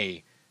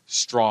a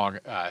strong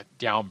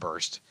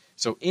downburst.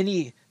 So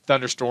any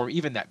thunderstorm,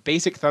 even that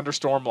basic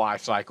thunderstorm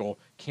life cycle,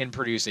 can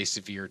produce a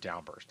severe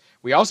downburst.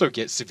 We also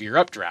get severe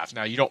updrafts.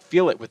 Now, you don't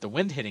feel it with the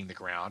wind hitting the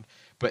ground,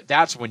 but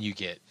that's when you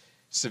get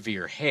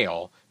severe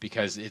hail,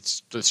 because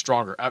it's the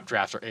stronger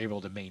updrafts are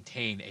able to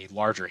maintain a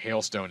larger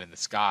hailstone in the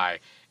sky,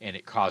 and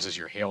it causes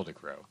your hail to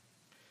grow.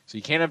 So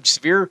you can't have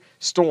severe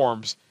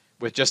storms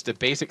with just the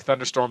basic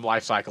thunderstorm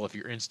life cycle if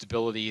your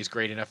instability is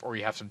great enough or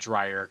you have some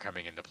dry air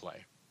coming into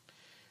play.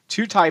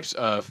 Two types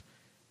of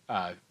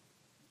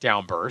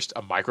downburst,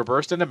 a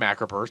microburst and a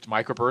macroburst.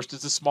 Microburst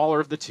is the smaller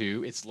of the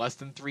two. It's less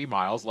than 3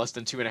 miles, less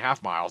than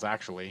 2.5 miles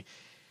actually.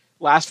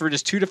 Lasts for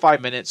just 2 to 5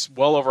 minutes,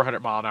 well over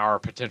 100 mile an hour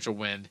potential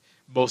wind.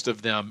 Most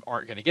of them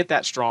aren't going to get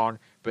that strong,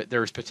 but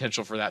there's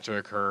potential for that to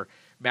occur.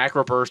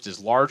 Macroburst is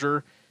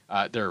larger.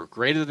 They're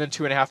greater than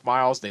 2.5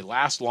 miles. They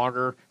last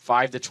longer,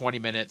 5 to 20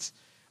 minutes.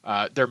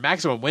 Their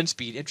maximum wind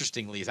speed,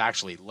 interestingly, is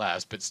actually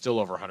less, but still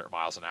over 100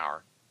 miles an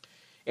hour.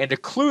 And a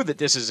clue that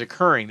this is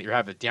occurring, that you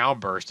have a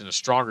downburst and a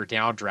stronger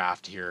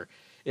downdraft here,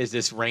 is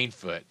this rain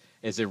foot.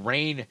 As the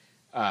rain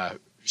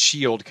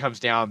shield comes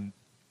down,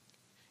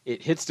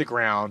 it hits the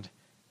ground,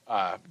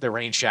 the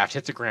rain shaft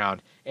hits the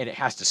ground, and it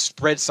has to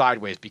spread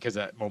sideways because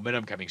of that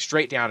momentum coming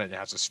straight down, and it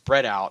has to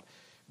spread out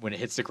when it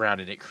hits the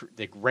ground, and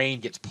the rain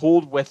gets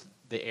pulled with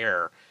the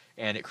air,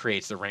 and it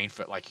creates the rain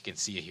foot like you can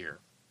see here.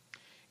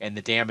 And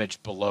the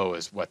damage below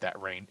is what that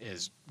rain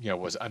is,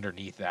 was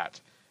underneath that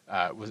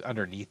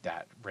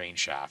rain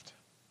shaft.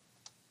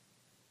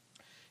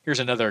 Here's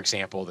another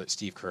example that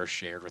Steve Kirsch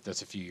shared with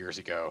us a few years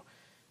ago,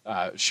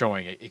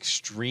 showing an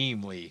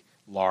extremely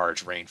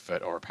large rain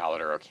foot over Palo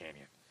Duro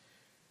Canyon.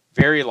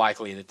 Very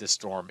likely that this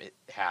storm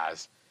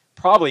has,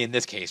 probably in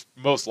this case,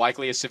 most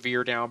likely a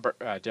severe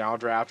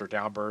downdraft or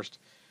downburst.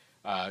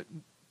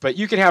 But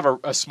you can have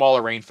a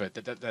smaller rain foot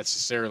that doesn't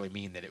necessarily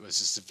mean that it was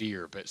a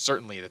severe, but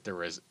certainly that there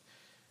was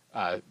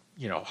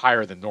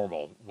higher than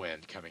normal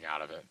wind coming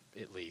out of it,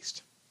 at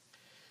least.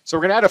 So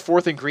we're going to add a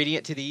fourth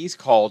ingredient to these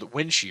called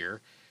wind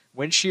shear.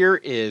 Wind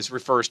shear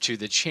refers to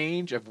the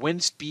change of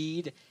wind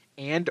speed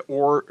and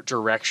or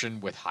direction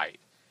with height,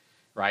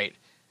 right?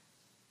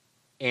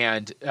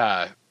 And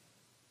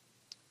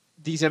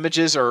these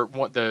images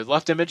the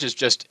left image is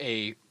just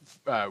a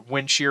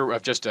wind shear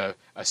of just a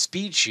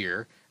speed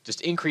shear,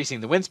 just increasing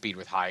the wind speed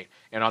with height.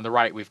 And on the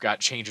right, we've got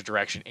change of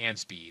direction and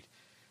speed.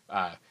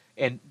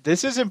 And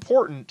this is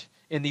important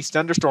in these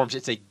thunderstorms.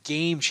 It's a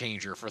game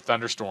changer for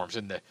thunderstorms.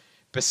 And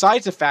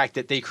Besides the fact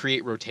that they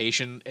create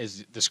rotation,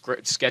 as the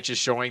sketch is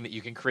showing that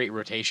you can create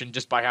rotation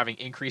just by having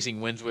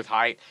increasing winds with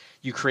height,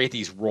 you create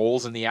these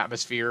rolls in the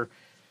atmosphere.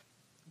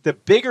 The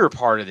bigger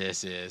part of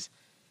this is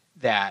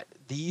that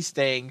these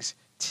things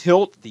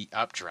tilt the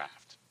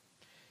updraft.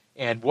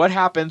 And what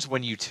happens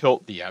when you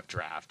tilt the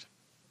updraft?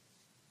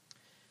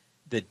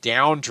 The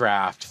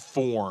downdraft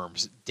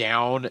forms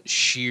down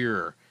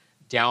shear,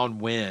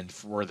 downwind,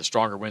 where the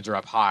stronger winds are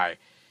up high.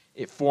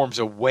 It forms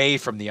away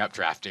from the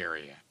updraft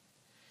area.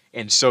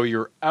 And so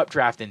your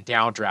updraft and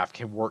downdraft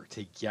can work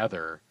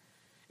together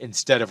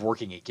instead of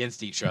working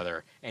against each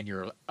other. And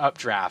your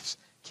updrafts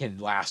can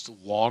last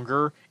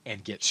longer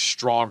and get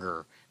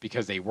stronger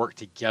because they work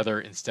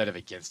together instead of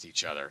against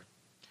each other.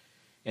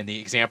 And the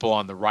example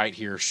on the right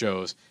here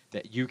shows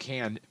that you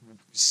can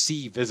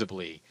see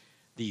visibly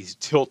these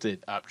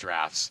tilted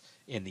updrafts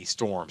in these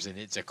storms, and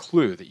it's a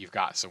clue that you've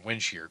got some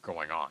wind shear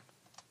going on.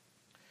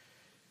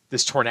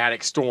 This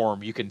tornadic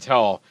storm, you can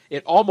tell,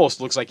 it almost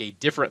looks like a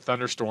different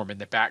thunderstorm in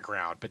the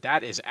background, but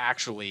that is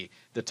actually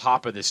the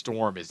top of the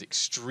storm is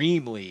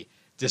extremely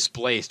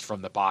displaced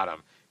from the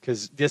bottom,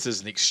 because this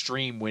is an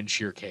extreme wind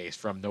shear case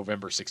from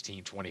November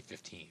 16,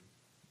 2015.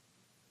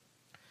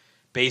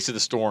 Base of the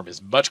storm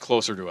is much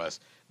closer to us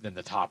than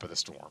the top of the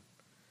storm.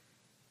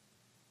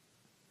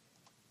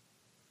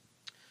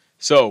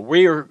 So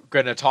we are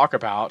going to talk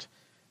about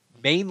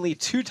mainly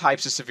two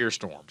types of severe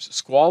storms,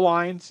 squall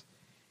lines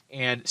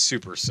and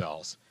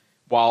supercells.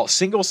 While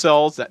single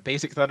cells, that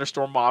basic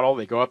thunderstorm model,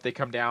 they go up, they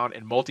come down,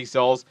 and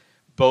multi-cells,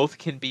 both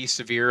can be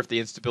severe if the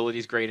instability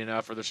is great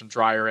enough or there's some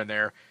dry air in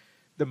there.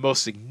 The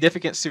most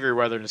significant severe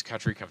weather in this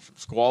country comes from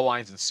squall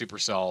lines and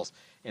supercells,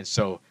 and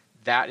so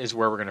that is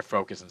where we're going to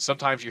focus. And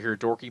sometimes you hear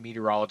dorky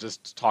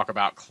meteorologists talk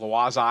about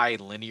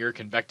quasi-linear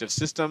convective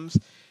systems.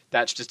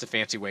 That's just a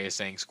fancy way of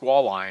saying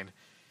squall line.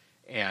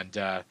 And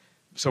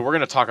so we're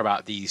going to talk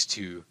about these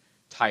two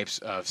types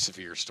of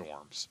severe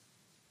storms.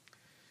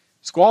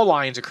 Squall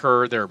lines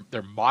occur, they're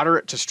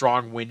moderate to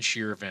strong wind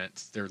shear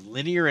events. They're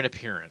linear in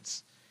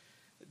appearance.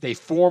 They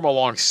form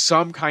along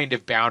some kind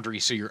of boundary,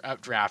 so your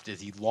updraft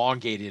is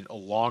elongated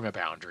along a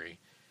boundary.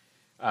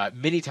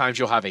 Many times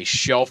you'll have a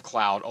shelf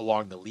cloud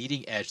along the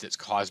leading edge that's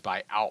caused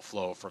by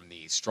outflow from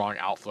these, strong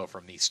outflow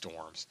from these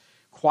storms.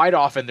 Quite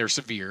often they're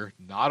severe,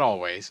 not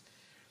always.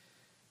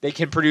 They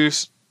can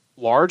produce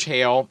large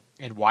hail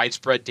and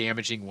widespread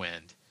damaging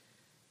wind.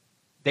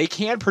 They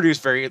can produce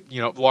very,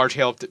 large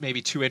hail,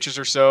 maybe 2 inches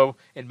or so,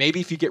 and maybe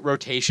if you get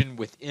rotation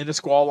within a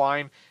squall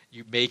line,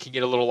 you can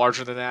get a little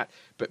larger than that.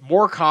 But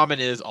more common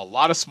is a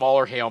lot of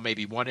smaller hail,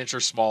 maybe 1 inch or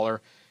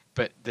smaller.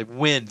 But the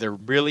wind, they're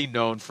really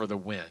known for the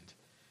wind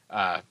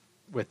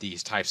with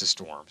these types of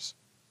storms.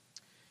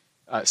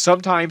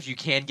 Sometimes you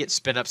can get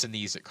spin-ups in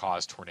these that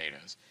cause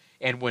tornadoes.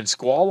 And when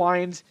squall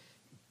lines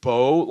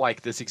bow,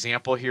 like this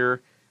example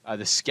here,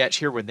 the sketch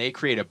here, when they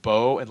create a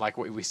bow, and like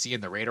what we see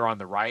in the radar on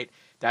the right,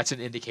 that's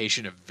an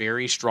indication of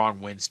very strong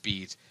wind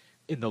speeds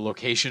in the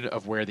location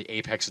of where the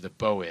apex of the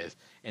bow is,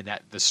 and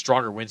that the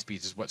stronger wind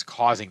speeds is what's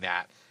causing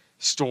that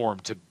storm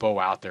to bow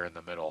out there in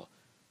the middle.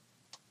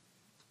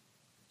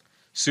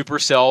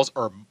 Supercells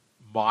are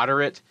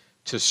moderate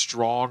to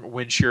strong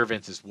wind shear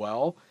events as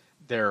well.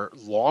 They're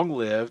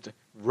long-lived,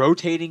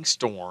 rotating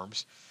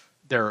storms.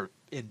 They're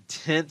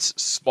intense,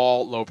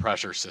 small,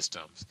 low-pressure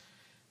systems.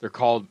 They're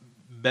called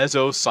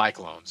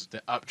mesocyclones.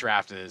 The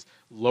updraft is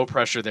low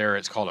pressure there.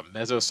 It's called a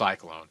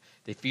mesocyclone.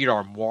 They feed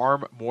on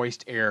warm,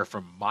 moist air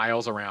from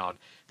miles around.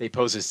 They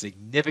pose a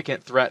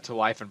significant threat to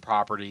life and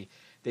property.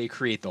 They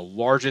create the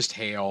largest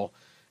hail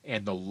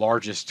and the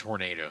largest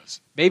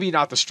tornadoes. Maybe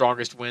not the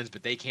strongest winds,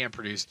 but they can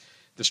produce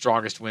the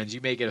strongest winds.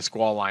 You may get a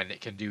squall line that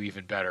can do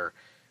even better.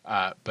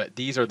 But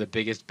these are the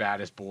biggest,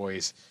 baddest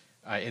boys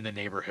in the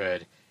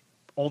neighborhood.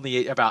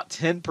 Only about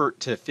 10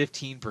 to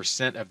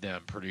 15% of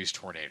them produce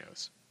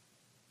tornadoes.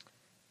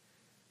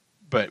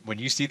 But when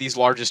you see these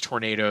largest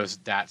tornadoes,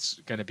 that's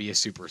going to be a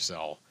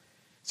supercell.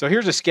 So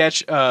here's a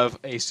sketch of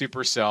a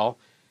supercell.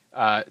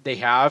 They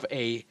have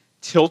a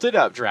tilted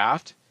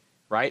updraft,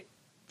 right?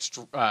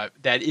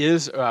 That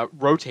is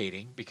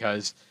rotating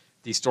because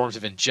these storms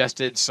have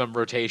ingested some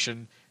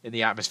rotation in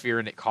the atmosphere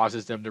and it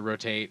causes them to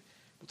rotate.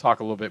 We'll talk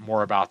a little bit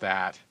more about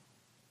that.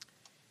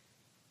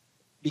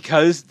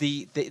 Because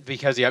the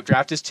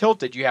updraft is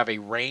tilted, you have a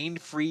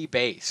rain-free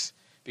base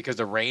because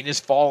the rain is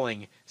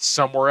falling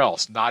somewhere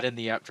else, not in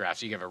the updraft.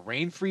 So you have a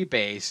rain-free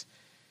base.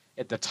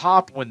 At the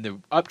top, when the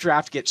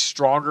updraft gets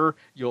stronger,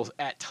 you'll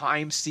at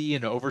times see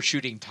an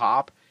overshooting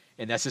top,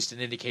 and that's just an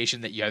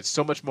indication that you had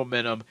so much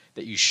momentum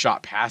that you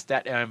shot past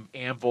that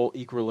anvil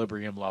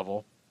equilibrium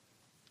level.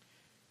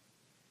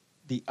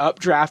 The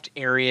updraft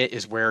area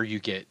is where you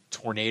get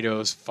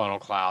tornadoes, funnel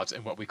clouds,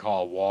 and what we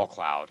call a wall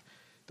cloud.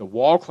 The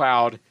wall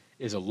cloud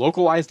is a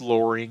localized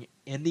lowering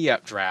in the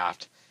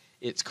updraft.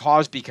 It's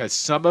caused because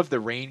some of the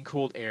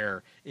rain-cooled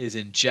air is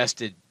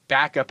ingested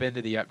back up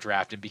into the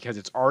updraft, and because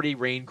it's already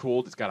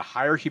rain-cooled, it's got a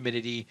higher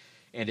humidity,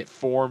 and it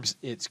forms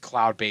its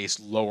cloud base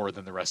lower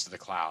than the rest of the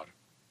cloud.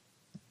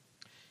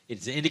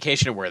 It's an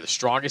indication of where the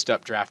strongest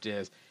updraft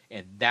is,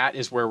 and that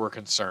is where we're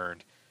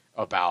concerned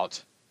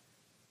about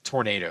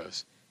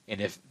tornadoes. And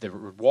if the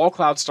wall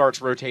cloud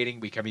starts rotating,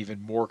 we become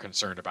even more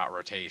concerned about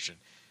rotation,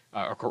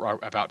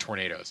 about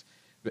tornadoes.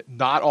 But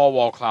not all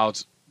wall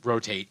clouds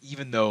rotate,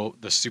 even though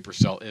the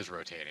supercell is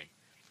rotating.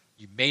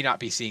 You may not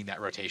be seeing that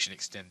rotation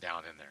extend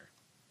down in there.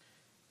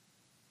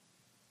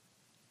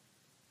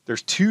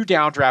 There's two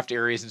downdraft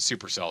areas in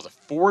supercells. A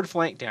forward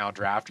flank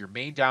downdraft, your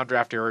main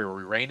downdraft area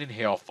where rain and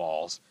hail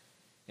falls,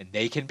 and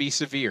they can be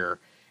severe.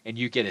 And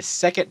you get a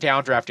second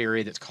downdraft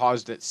area that's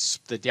caused that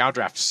the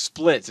downdraft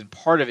splits, and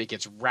part of it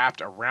gets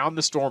wrapped around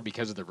the storm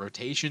because of the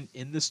rotation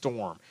in the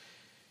storm.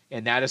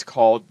 And that is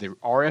called the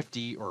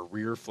RFD, or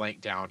rear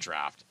flank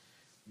downdraft.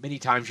 Many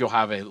times you'll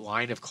have a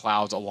line of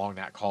clouds along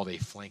that called a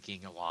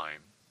flanking line.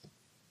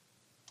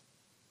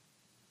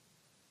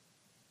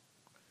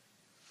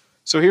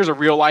 So here's a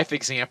real life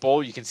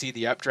example. You can see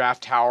the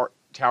updraft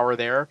tower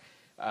there,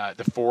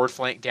 the forward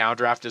flank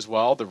downdraft as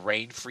well, the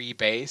rain-free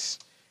base.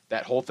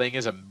 That whole thing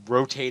is a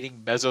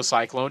rotating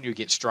mesocyclone. You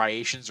get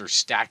striations or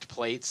stacked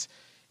plates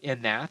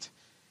in that.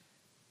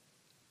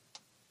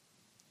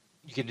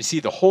 You can see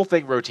the whole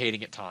thing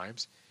rotating at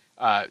times.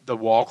 The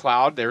wall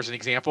cloud, there's an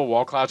example.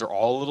 Wall clouds are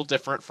all a little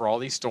different for all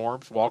these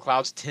storms. Wall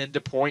clouds tend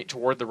to point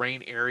toward the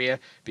rain area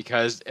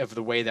because of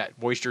the way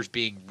that moisture is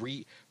being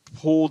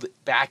pulled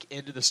back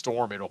into the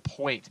storm. It'll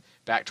point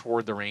back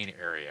toward the rain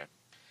area.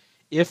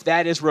 If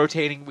that is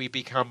rotating, we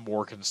become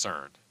more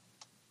concerned.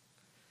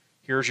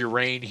 Here's your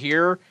rain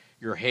here.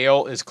 Your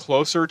hail is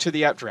closer to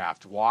the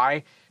updraft.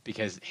 Why?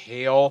 Because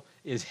hail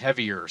is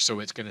heavier, so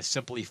it's going to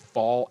simply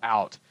fall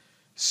out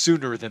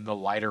sooner than the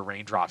lighter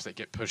raindrops that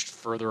get pushed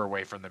further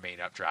away from the main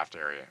updraft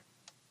area.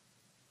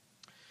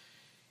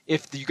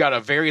 If you got a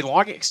very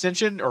long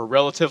extension or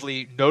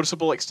relatively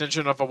noticeable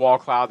extension of a wall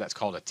cloud, that's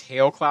called a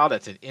tail cloud.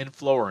 That's an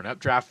inflow or an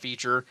updraft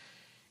feature.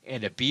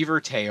 And a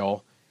beaver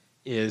tail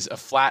is a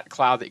flat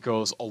cloud that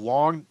goes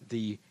along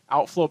the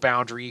outflow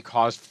boundary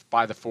caused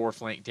by the forward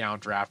flank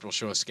downdraft. We'll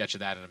show a sketch of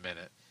that in a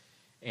minute.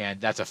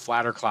 And that's a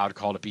flatter cloud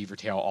called a beaver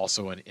tail,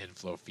 also an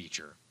inflow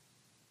feature.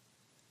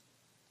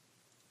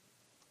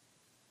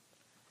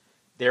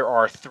 There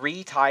are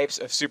three types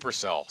of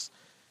supercells.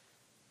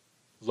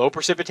 Low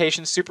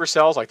precipitation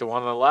supercells, like the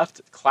one on the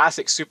left,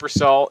 classic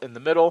supercell in the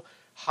middle,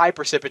 high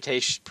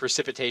precipitation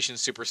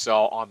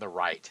supercell on the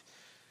right.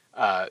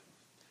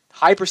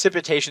 High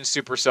precipitation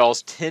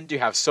supercells tend to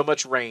have so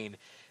much rain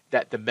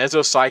that the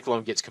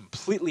mesocyclone gets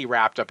completely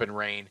wrapped up in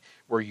rain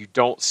where you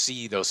don't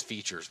see those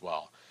features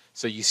well.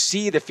 So you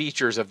see the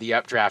features of the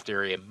updraft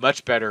area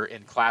much better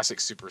in classic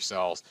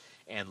supercells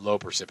and low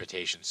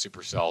precipitation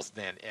supercells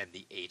than in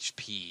the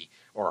HP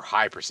or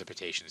high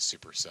precipitation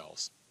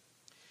supercells.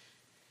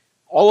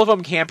 All of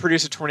them can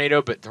produce a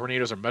tornado, but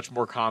tornadoes are much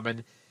more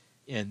common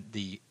in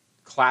the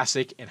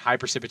classic and high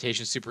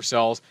precipitation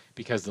supercells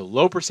because the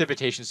low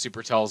precipitation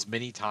supercells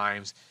many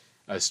times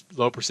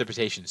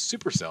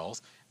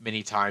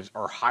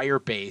are higher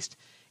based,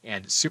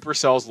 and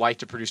supercells like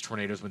to produce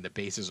tornadoes when the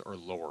bases are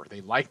lower.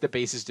 They like the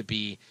bases to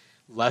be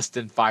less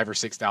than 5,000 or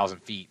 6,000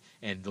 feet,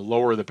 and the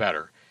lower the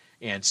better.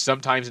 And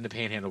sometimes in the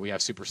Panhandle we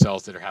have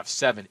supercells that have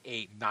 7,000,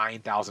 8,000,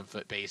 9,000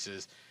 foot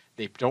bases.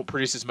 They don't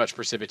produce as much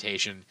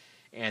precipitation,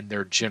 and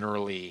they're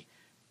generally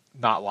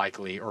not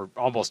likely or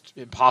almost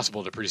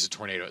impossible to produce a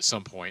tornado at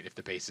some point if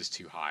the base is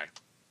too high.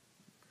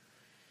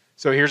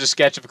 So here's a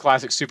sketch of a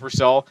classic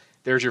supercell.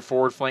 There's your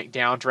forward flank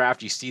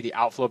downdraft. You see the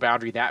outflow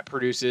boundary that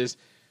produces.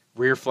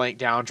 Rear flank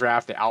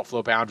downdraft, the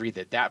outflow boundary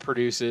that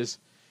produces.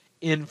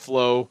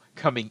 Inflow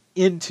coming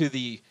into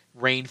the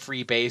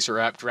rain-free base or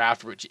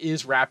updraft, which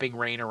is wrapping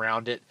rain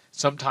around it,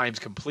 sometimes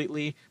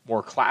completely.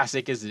 More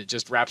classic is that it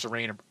just wraps the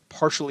rain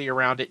partially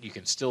around it. You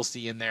can still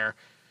see in there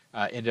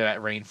into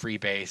that rain-free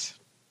base.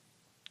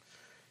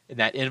 And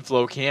that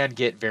inflow can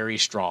get very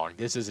strong.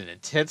 This is an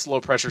intense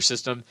low-pressure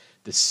system.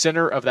 The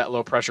center of that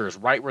low pressure is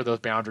right where those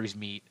boundaries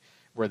meet,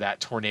 where that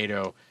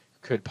tornado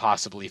could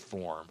possibly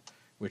form,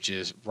 which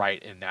is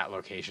right in that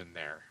location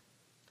there,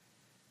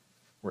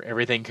 where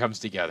everything comes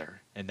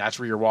together. And that's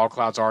where your wall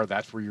clouds are.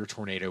 That's where your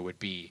tornado would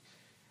be,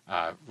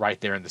 right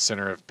there in the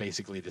center of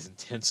basically this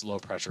intense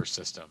low-pressure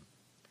system.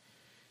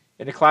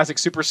 In the classic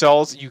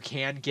supercells, you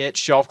can get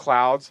shelf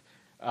clouds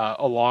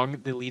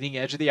along the leading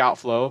edge of the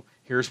outflow.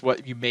 Here's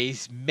what you may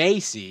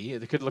see.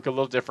 It could look a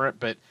little different,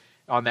 but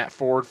on that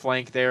forward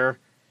flank there,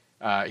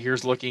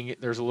 there's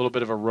a little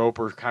bit of a rope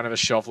or kind of a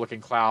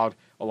shelf-looking cloud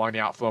along the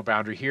outflow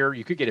boundary here.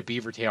 You could get a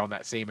beaver tail in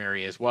that same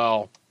area as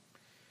well.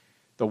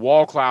 The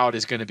wall cloud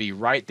is going to be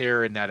right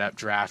there in that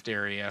updraft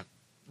area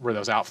where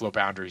those outflow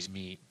boundaries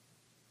meet.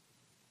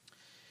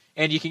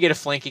 And you can get a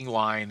flanking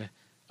line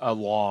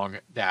along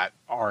that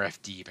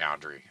RFD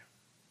boundary.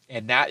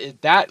 And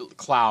that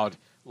cloud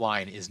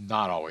line is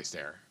not always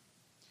there.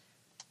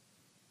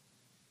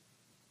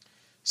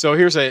 So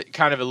here's a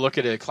kind of a look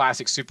at a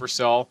classic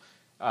supercell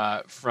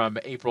from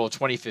April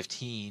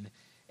 2015.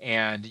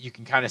 And you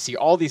can kind of see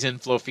all these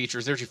inflow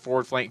features. There's your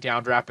forward flank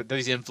downdraft, but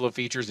these inflow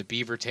features, a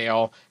beaver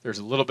tail. There's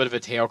a little bit of a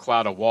tail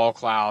cloud, a wall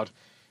cloud,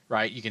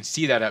 right? You can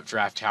see that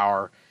updraft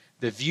tower.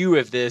 The view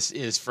of this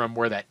is from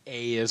where that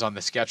A is on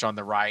the sketch on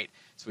the right.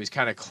 So he's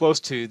kind of close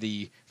to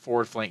the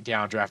forward flank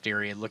downdraft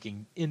area,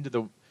 looking into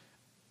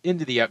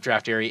the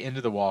updraft area, into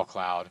the wall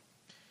cloud.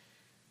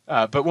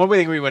 But one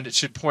thing we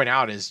should point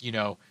out is,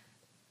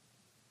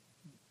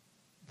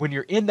 when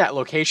you're in that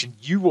location,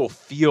 you will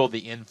feel the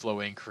inflow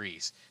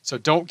increase. So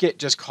don't get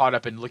just caught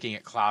up in looking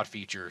at cloud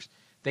features.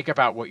 Think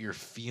about what you're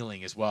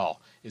feeling as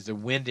well. Is the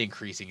wind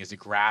increasing? Is the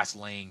grass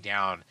laying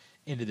down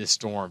into this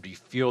storm? Do you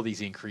feel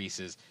these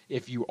increases?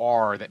 If you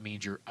are, that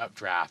means your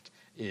updraft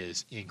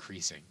is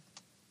increasing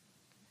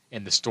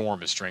and the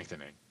storm is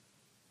strengthening.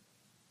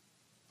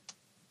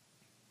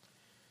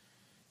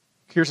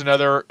 Here's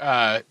another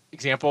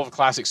example of a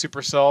classic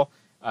supercell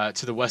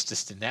to the west of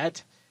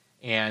Stinnett.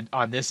 And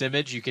on this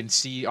image, you can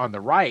see on the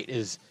right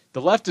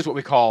the left is what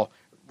we call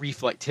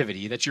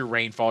reflectivity. That's your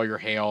rainfall, your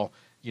hail,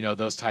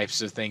 those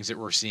types of things that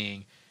we're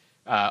seeing.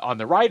 On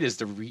the right is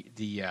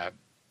the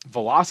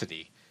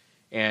velocity.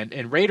 And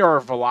in radar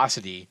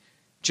velocity,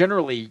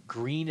 generally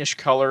greenish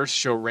colors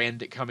show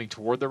wind coming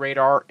toward the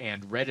radar,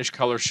 and reddish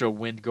colors show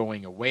wind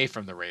going away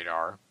from the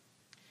radar.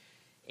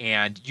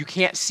 And you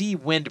can't see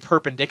wind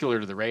perpendicular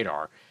to the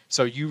radar.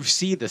 So you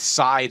see the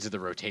sides of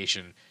the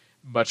rotation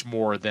much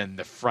more than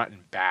the front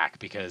and back,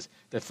 because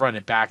the front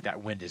and back,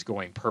 that wind is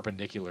going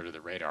perpendicular to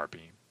the radar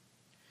beam.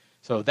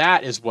 So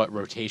that is what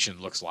rotation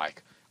looks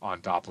like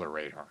on Doppler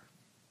radar.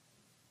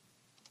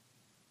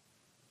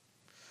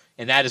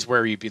 And that is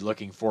where you'd be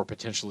looking for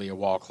potentially a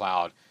wall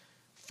cloud,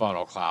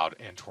 funnel cloud,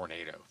 and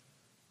tornado.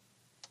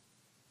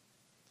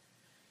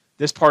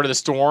 This part of the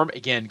storm,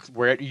 again,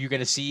 where you're going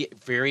to see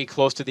very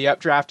close to the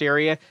updraft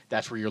area,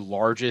 that's where your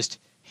largest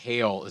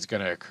hail is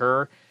going to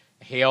occur.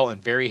 Hail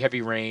and very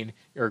heavy rain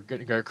are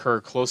going to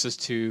occur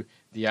closest to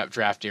the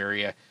updraft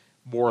area.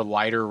 More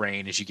lighter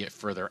rain as you get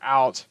further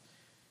out.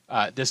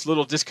 This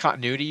little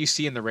discontinuity you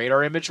see in the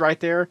radar image right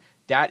there,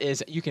 that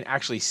is, you can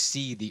actually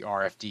see the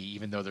RFD,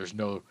 even though there's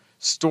no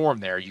storm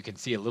there. You can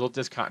see a little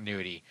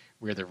discontinuity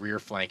where the rear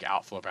flank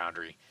outflow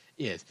boundary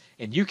is.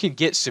 And you can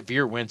get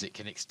severe winds that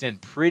can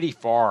extend pretty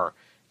far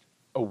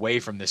away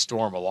from the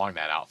storm along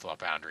that outflow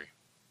boundary.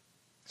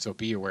 So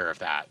be aware of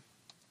that.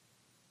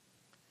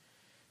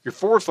 Your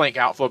forward flank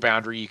outflow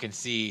boundary, you can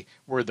see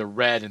where the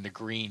red and the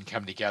green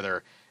come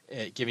together,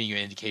 giving you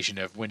an indication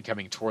of wind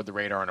coming toward the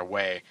radar and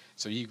away.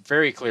 So you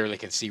very clearly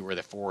can see where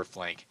the forward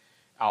flank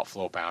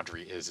outflow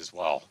boundary is as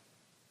well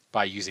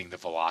by using the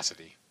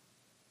velocity.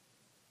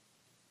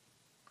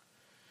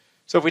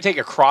 So if we take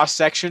a cross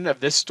section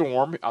of this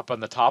storm up on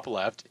the top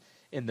left,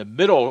 in the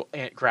middle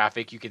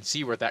graphic, you can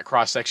see what that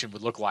cross section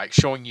would look like,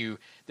 showing you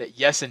that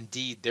yes,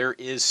 indeed, there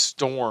is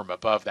storm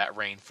above that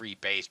rain-free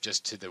base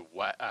just to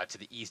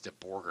the east of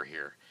Borger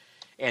here.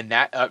 And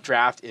that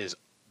updraft is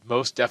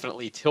most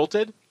definitely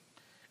tilted.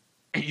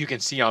 You can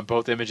see on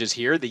both images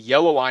here, the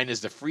yellow line is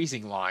the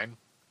freezing line.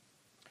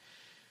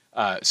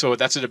 So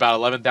that's at about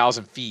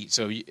 11,000 feet,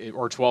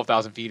 or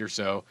 12,000 feet or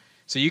so.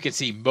 So you can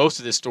see most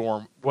of the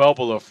storm well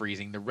below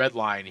freezing. The red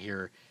line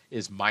here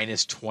is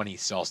minus 20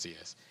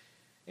 Celsius.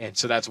 And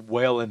so that's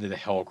well into the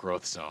hail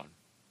growth zone.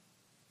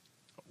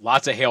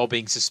 Lots of hail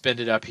being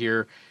suspended up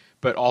here,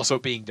 but also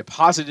being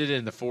deposited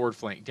in the forward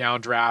flank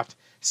downdraft.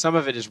 Some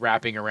of it is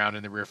wrapping around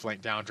in the rear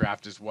flank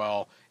downdraft as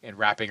well and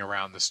wrapping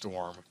around the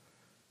storm.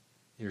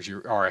 Here's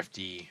your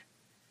RFD.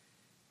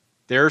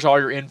 There's all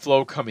your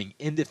inflow coming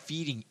into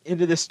feeding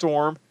into the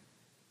storm,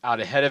 out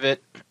ahead of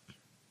it.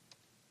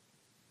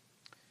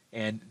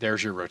 And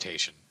there's your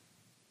rotation.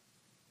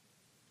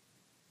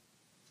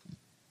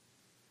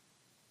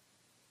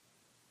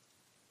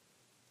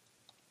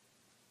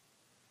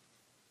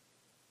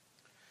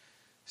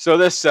 So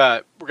this,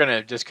 we're going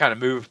to just kind of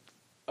move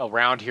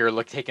around here,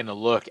 taking a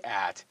look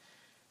at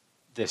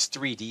this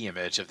 3D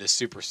image of this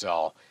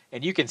supercell.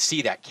 And you can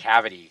see that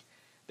cavity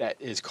that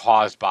is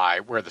caused by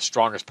where the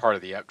strongest part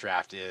of the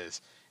updraft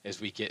is as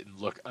we get and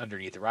look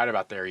underneath it. Right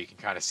about there, you can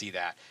kind of see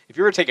that. If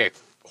you were to take a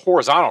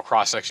horizontal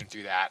cross-section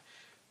through that,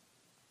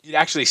 you'd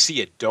actually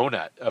see a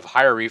donut of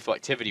higher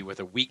reflectivity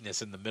with a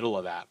weakness in the middle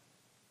of that.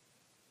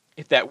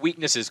 If that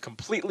weakness is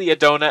completely a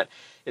donut,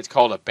 it's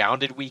called a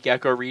bounded weak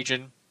echo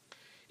region.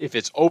 If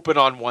it's open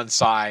on one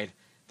side,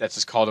 that's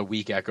just called a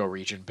weak echo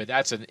region, but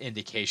that's an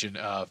indication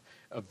of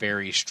a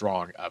very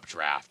strong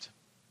updraft.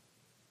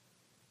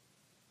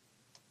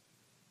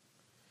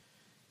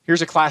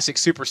 Here's a classic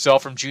supercell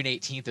from June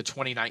 18th of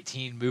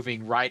 2019,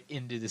 moving right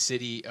into the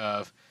city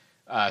of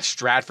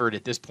Stratford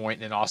at this point,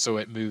 and then also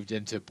it moved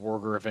into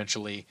Borger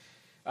eventually.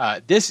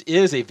 This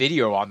is a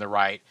video on the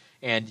right,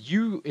 and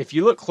if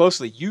you look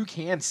closely, you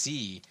can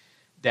see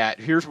that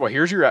here's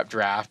your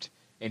updraft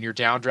and your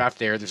downdraft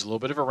there. There's a little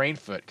bit of a rain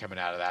foot coming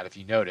out of that, if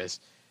you notice.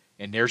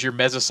 And there's your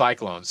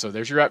mesocyclone. So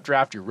there's your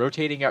updraft, your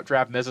rotating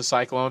updraft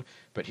mesocyclone.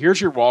 But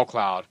here's your wall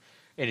cloud.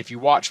 And if you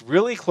watch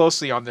really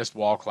closely on this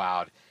wall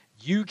cloud,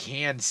 you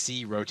can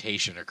see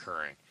rotation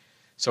occurring.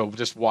 So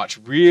just watch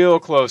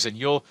real close, and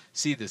you'll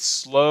see the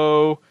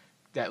slow,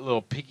 that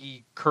little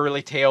piggy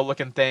curly tail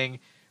looking thing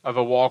of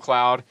a wall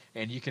cloud.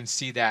 And you can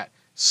see that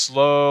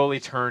slowly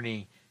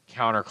turning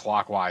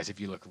counterclockwise if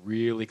you look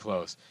really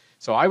close.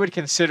 So I would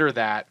consider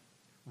that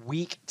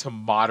weak to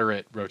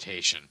moderate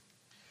rotation.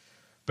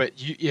 But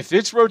if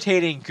it's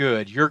rotating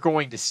good, you're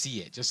going to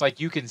see it, just like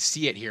you can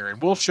see it here.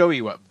 And we'll show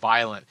you what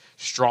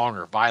strong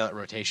or violent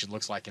rotation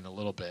looks like in a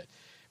little bit.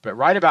 But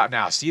right about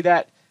now, see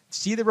that?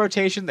 See the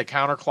rotation, the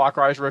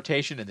counterclockwise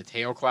rotation in the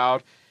tail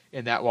cloud,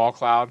 in that wall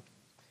cloud?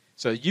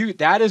 So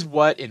that is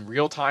what, in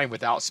real time,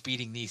 without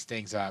speeding these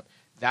things up,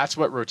 that's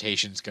what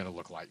rotation is going to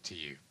look like to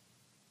you.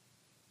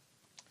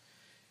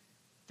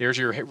 There's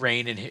your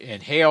rain and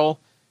hail.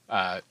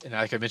 And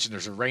like I mentioned,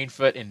 there's a rain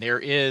foot, and there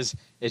is,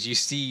 as you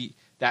see,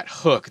 that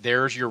hook,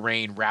 there's your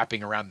rain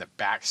wrapping around the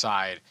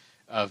backside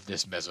of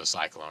this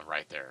mesocyclone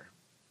right there.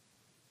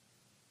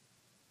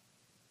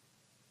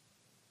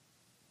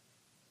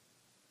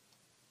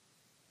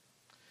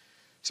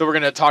 So we're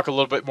going to talk a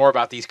little bit more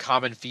about these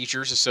common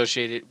features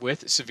associated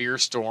with severe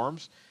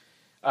storms.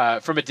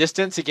 From a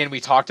distance, again,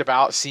 we talked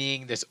about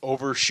seeing this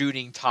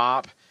overshooting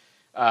top,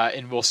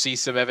 and we'll see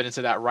some evidence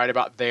of that right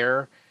about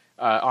there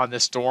on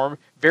this storm.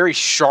 Very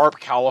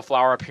sharp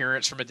cauliflower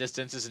appearance from a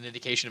distance is an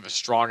indication of a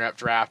strong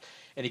updraft.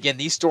 And again,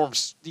 these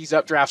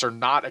updrafts are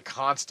not a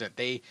constant.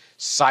 They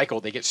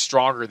cycle. They get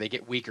stronger. They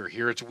get weaker.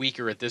 Here it's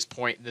weaker at this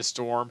point in this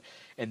storm.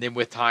 And then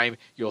with time,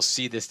 you'll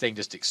see this thing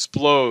just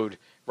explode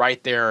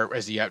right there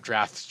as the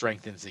updraft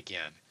strengthens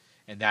again.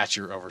 And that's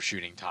your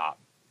overshooting top.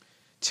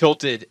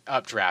 Tilted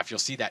updraft. You'll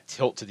see that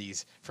tilt to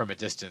these from a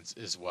distance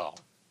as well.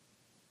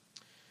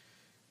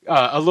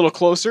 A little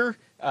closer,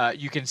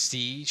 you can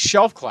see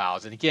shelf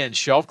clouds. And again,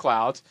 shelf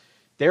clouds,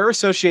 they're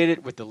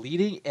associated with the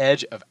leading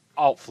edge of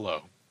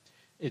outflow.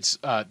 It's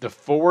the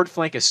forward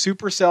flank of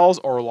supercells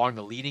or along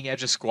the leading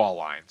edge of squall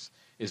lines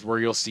is where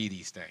you'll see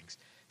these things.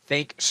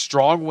 Think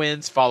strong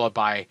winds followed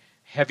by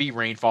heavy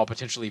rainfall,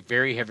 potentially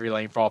very heavy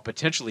rainfall,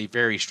 potentially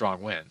very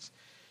strong winds.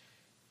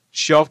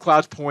 Shelf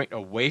clouds point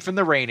away from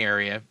the rain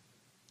area,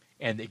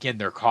 and again,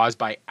 they're caused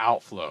by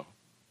outflow.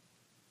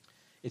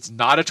 It's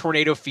not a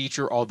tornado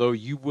feature, although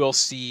you will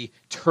see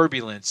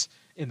turbulence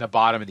in the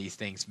bottom of these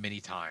things many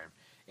times,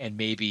 and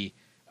maybe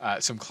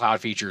some cloud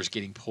features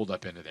getting pulled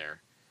up into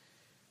there.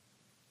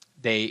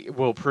 They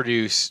will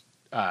produce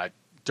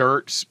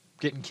dirt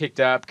getting kicked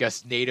up,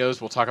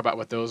 gustnadoes. We'll talk about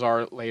what those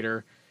are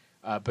later.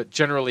 But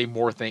generally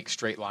more think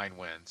straight line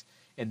winds.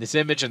 In this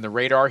image in the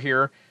radar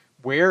here,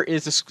 where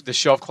is the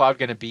shelf cloud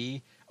going to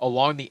be?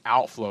 Along the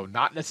outflow,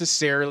 not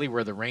necessarily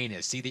where the rain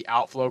is. See the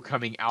outflow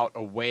coming out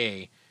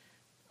away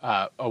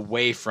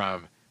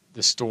from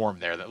the storm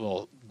there. That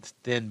little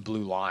thin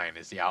blue line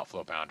is the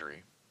outflow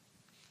boundary.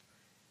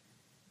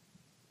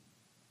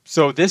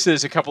 So this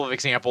is a couple of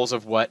examples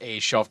of what a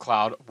shelf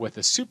cloud with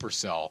a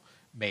supercell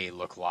may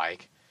look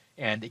like.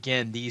 And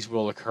again, these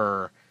will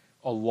occur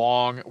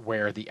along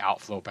where the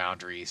outflow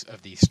boundaries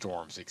of these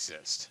storms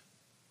exist.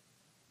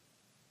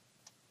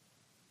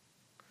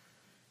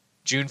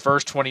 June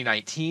 1st,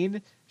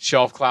 2019,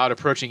 shelf cloud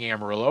approaching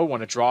Amarillo.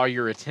 Want to draw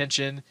your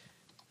attention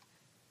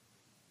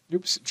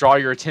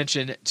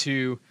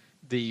to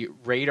the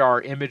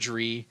radar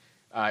imagery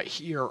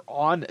here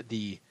on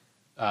the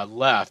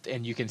left,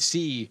 and you can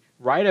see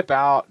right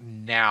about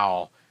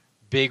now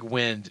big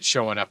wind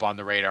showing up on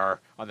the radar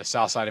on the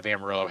south side of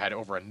Amarillo. Had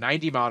over a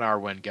 90-mile-an-hour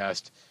wind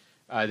gust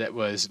that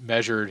was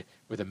measured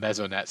with a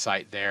mesonet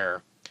site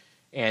there.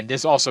 And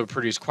this also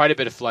produced quite a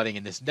bit of flooding.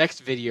 In this next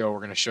video, we're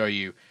going to show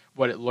you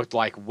what it looked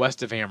like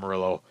west of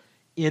Amarillo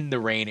in the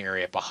rain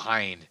area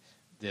behind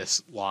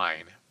this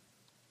line.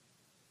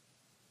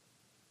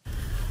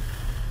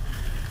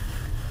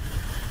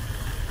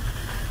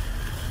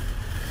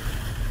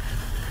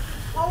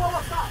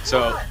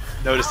 So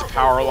notice the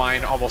power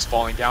line almost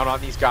falling down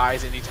on these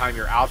guys. Anytime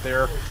you're out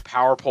there,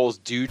 power poles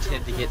do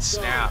tend to get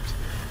snapped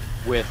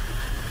with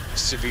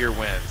severe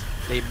winds.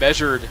 They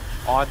measured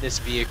on this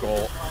vehicle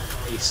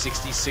a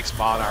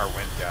 66-mile-an-hour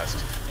wind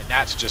gust, and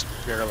that's just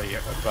barely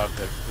above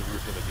the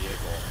roof of the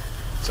vehicle.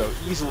 So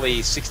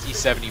easily 60,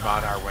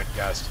 70-mile-an-hour wind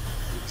gust,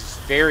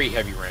 very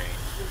heavy rain.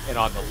 And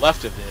on the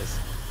left of this,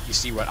 you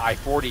see what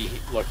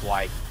I-40 looked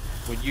like.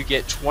 When you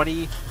get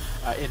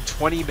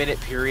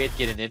 20-minute period,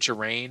 get an inch of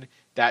rain,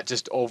 that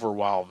just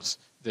overwhelms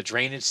the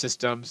drainage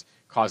systems,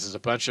 causes a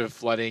bunch of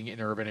flooding in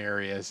urban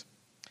areas.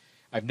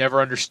 I've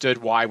never understood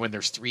why, when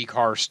there's 3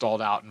 cars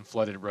stalled out in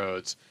flooded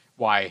roads,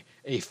 why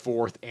a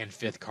 4th and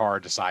 5th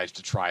car decides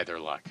to try their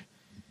luck.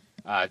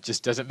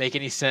 Just doesn't make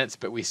any sense,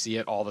 but we see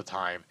it all the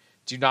time.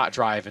 Do not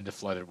drive into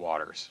flooded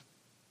waters.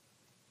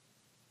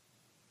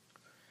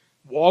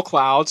 Wall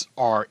clouds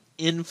are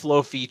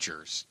inflow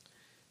features.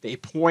 They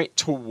point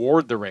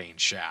toward the rain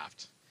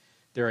shaft.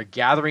 They're a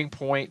gathering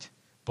point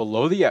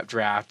below the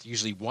updraft,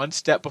 usually one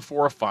step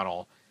before a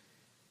funnel.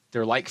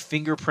 They're like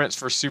fingerprints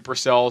for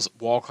supercells.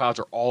 Wall clouds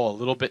are all a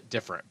little bit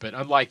different. But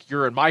unlike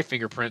your and my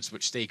fingerprints,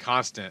 which stay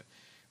constant,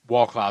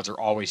 wall clouds are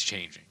always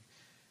changing.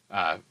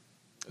 But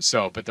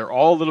they're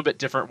all a little bit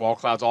different. Wall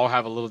clouds all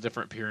have a little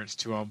different appearance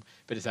to them.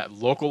 But it's that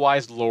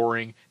localized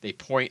lowering. They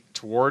point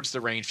towards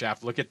the rain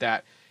shaft. Look at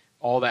that,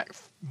 all that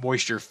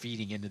moisture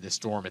feeding into the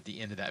storm at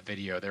the end of that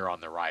video there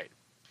on the right.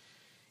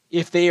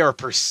 If they are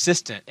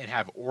persistent and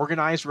have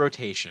organized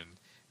rotation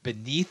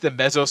beneath the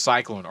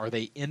mesocyclone, are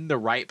they in the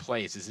right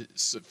place? Is it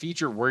a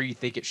feature where you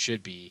think it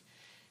should be?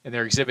 and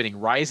they're exhibiting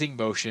rising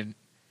motion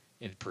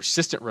and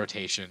persistent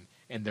rotation,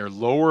 and they're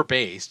lower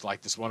based,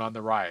 like this one on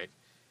the right,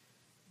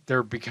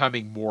 they're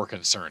becoming more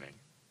concerning.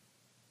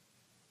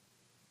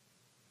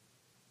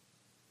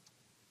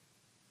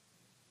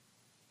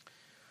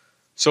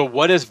 So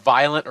what does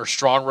violent or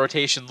strong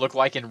rotation look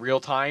like in real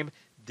time?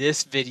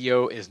 This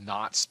video is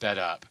not sped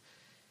up.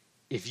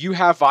 If you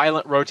have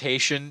violent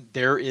rotation,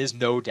 there is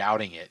no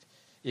doubting it.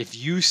 If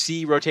you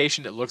see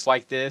rotation that looks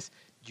like this,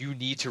 you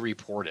need to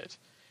report it.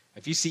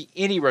 If you see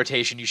any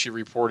rotation, you should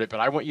report it,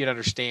 but I want you to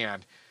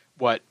understand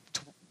what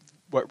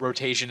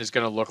rotation is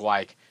going to look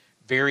like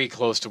very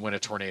close to when a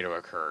tornado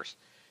occurs.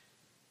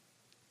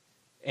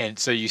 And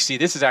so you see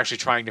this is actually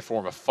trying to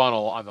form a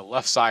funnel on the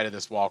left side of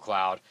this wall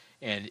cloud,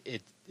 and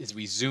as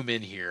we zoom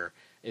in here,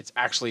 it's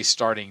actually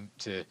starting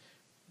to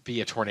be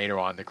a tornado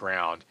on the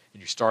ground,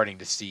 and you're starting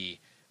to see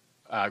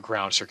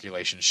ground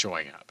circulation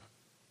showing up.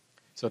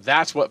 So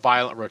that's what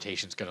violent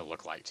rotation is going to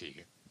look like to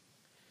you.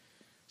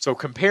 So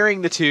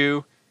comparing the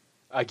two,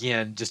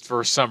 again, just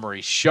for a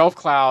summary, shelf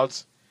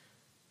clouds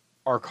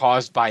are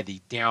caused by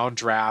the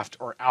downdraft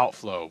or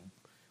outflow.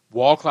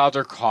 Wall clouds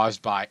are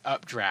caused by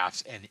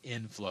updrafts and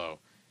inflow.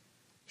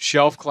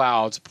 Shelf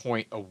clouds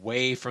point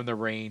away from the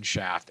rain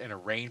shaft and a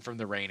rain from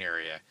the rain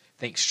area.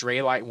 Think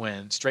straight line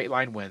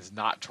winds,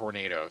 not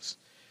tornadoes.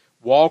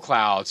 Wall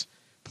clouds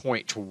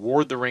point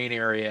toward the rain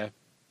area.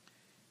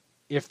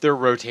 If they're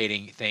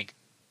rotating, think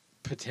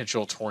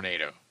potential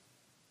tornado.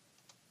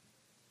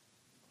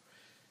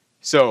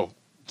 So,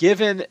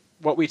 given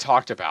what we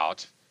talked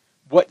about,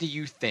 what do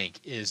you think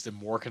is the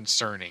more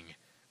concerning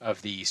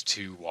of these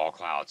two wall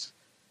clouds?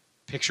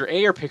 Picture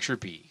A or picture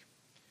B?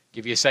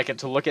 Give you a second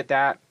to look at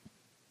that,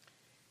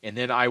 and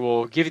then I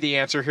will give you the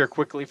answer here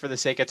quickly for the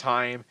sake of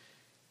time.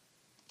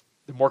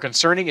 The more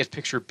concerning is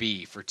picture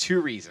B for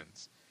two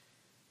reasons.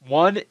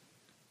 One,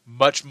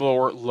 much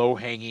more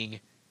low-hanging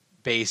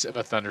base of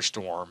a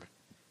thunderstorm.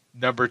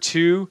 Number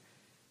two,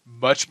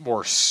 much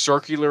more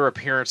circular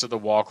appearance of the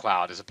wall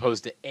cloud as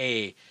opposed to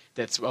A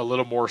that's a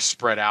little more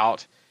spread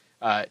out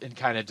and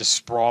kind of just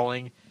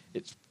sprawling.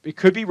 It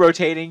could be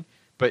rotating,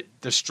 but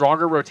the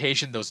stronger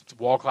rotation, those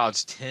wall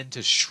clouds tend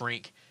to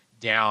shrink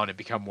down and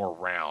become more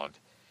round.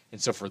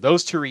 And so for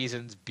those two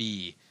reasons,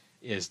 B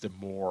is the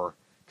more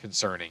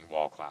concerning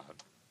wall cloud.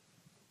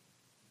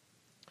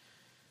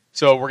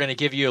 So we're going to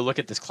give you a look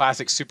at this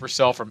classic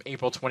supercell from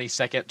April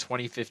 22nd,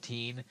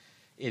 2015.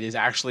 It is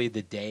actually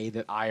the day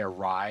that I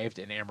arrived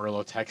in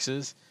Amarillo,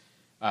 Texas.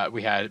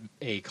 We had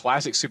a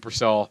classic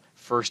supercell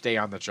first day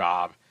on the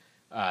job.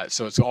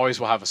 So it's always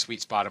will have a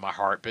sweet spot in my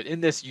heart. But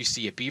in this, you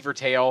see a beaver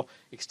tail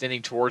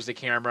extending towards the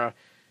camera.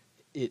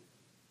 It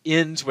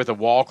ends with a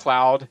wall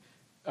cloud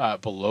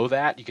below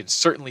that. You can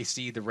certainly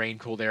see the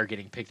rain-cooled air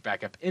getting picked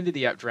back up into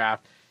the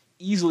updraft.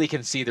 Easily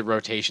can see the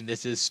rotation.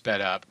 This is sped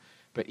up,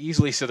 but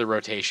easily see the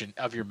rotation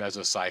of your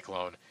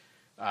mesocyclone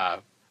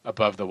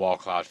above the wall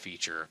cloud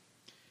feature.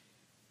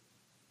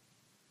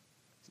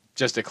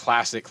 Just a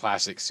classic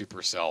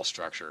supercell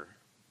structure.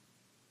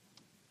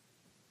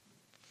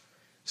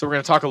 So we're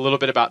going to talk a little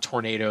bit about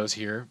tornadoes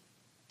here.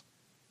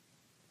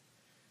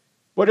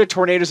 What do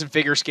tornadoes and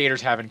figure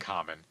skaters have in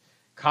common?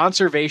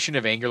 Conservation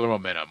of angular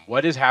momentum.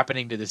 What is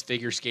happening to this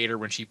figure skater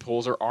when she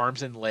pulls her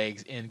arms and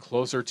legs in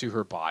closer to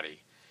her body?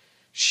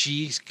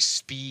 She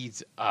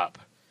speeds up.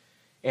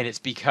 And it's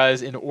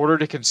because in order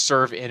to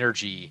conserve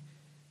energy,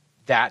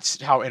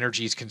 that's how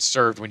energy is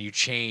conserved when you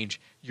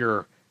change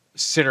your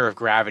center of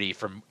gravity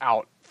from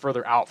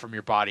further out from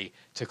your body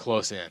to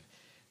close in.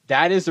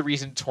 That is the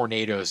reason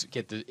tornadoes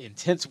get the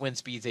intense wind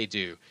speeds they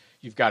do.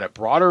 You've got a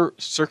broader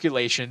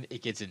circulation.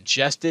 It gets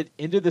ingested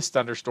into this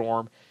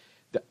thunderstorm.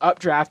 The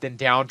updraft and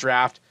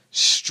downdraft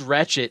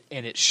stretch it,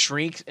 and it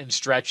shrinks and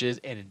stretches,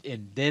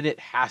 and then it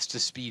has to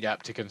speed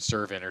up to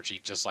conserve energy,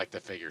 just like the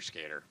figure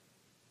skater.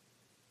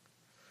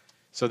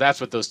 So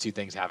that's what those two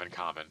things have in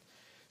common.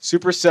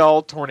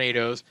 Supercell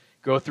tornadoes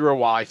go through a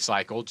life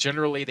cycle.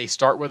 Generally, they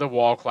start with a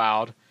wall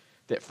cloud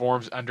that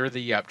forms under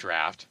the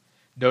updraft.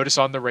 Notice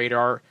on the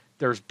radar,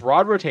 there's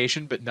broad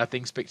rotation, but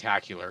nothing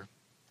spectacular.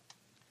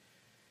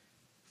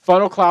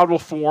 Funnel cloud will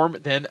form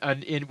then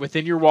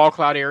within your wall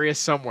cloud area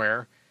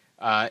somewhere,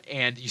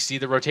 and you see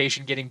the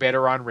rotation getting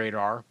better on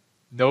radar.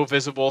 No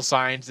visible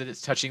signs that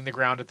it's touching the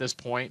ground at this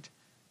point.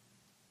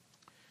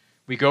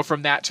 We go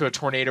from that to a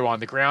tornado on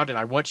the ground, and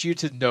I want you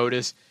to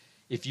notice,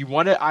 if you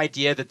want an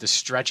idea that the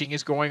stretching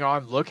is going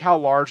on, look how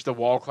large the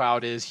wall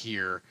cloud is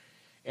here,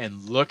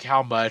 and look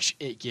how much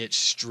it gets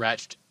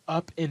stretched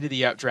up into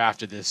the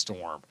updraft of this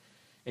storm.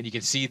 And you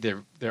can see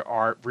the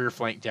rear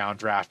flank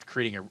downdraft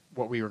creating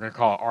what we were going to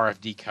call an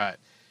RFD cut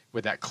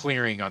with that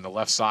clearing on the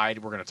left side.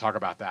 We're going to talk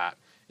about that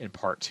in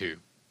part 2.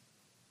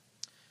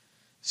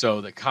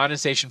 So the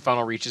condensation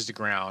funnel reaches the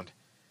ground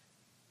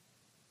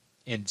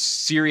in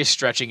serious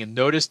stretching, and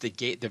notice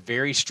the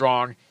very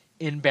strong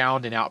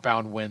inbound and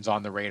outbound winds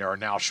on the radar are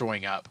now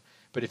showing up.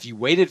 But if you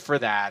waited for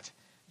that,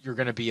 you're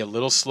going to be a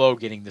little slow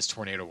getting this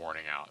tornado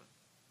warning out.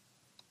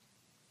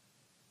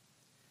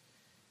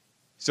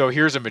 So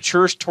here's a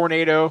mature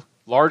tornado,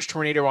 large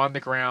tornado on the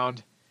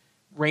ground.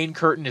 Rain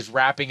curtain is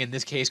wrapping, in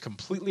this case,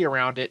 completely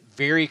around it.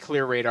 Very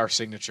clear radar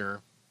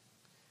signature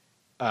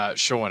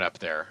showing up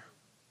there.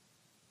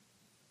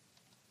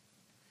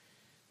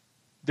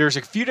 There's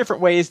a few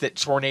different ways that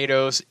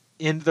tornadoes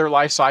end their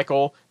life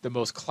cycle. The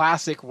most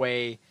classic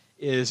way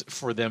is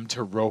for them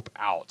to rope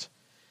out,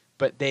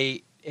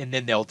 and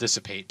then they'll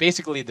dissipate.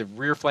 Basically, the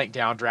rear flank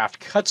downdraft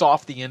cuts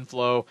off the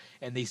inflow,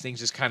 and these things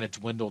just kind of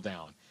dwindle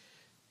down.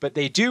 But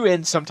they do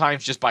end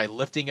sometimes just by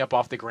lifting up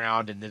off the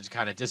ground and then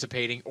kind of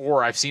dissipating,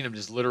 or I've seen them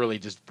just literally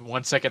just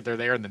 1 second they're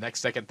there and the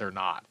next second they're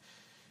not.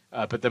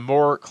 But the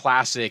more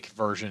classic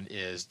version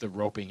is the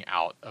roping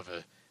out of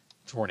a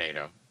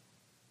tornado.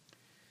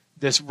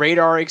 This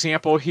radar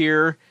example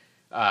here,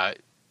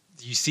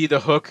 you see the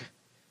hook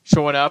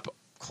showing up,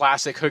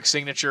 classic hook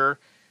signature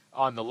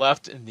on the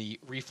left and the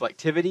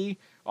reflectivity.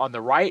 On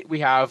the right, we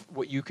have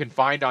what you can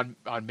find on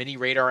many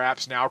radar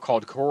apps now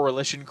called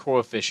correlation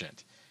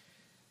coefficient.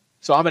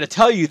 So I'm going to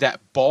tell you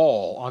that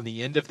ball on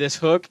the end of this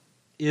hook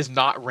is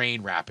not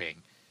rain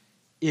wrapping.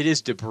 It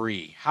is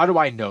debris. How do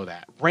I know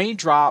that?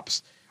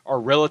 Raindrops are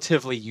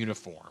relatively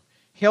uniform.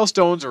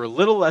 Hailstones are a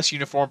little less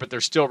uniform, but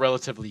they're still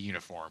relatively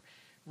uniform.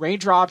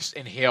 Raindrops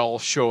and hail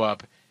show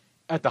up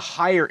at the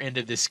higher end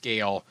of the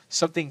scale.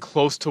 Something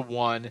close to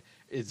 1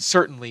 is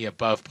certainly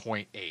above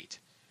 0.8.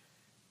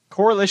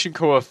 Correlation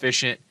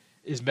coefficient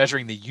is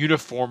measuring the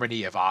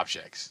uniformity of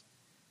objects.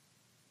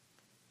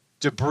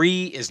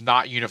 Debris is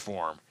not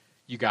uniform.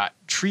 You got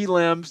tree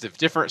limbs of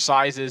different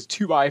sizes,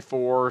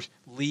 2x4s,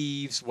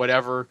 leaves,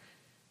 whatever,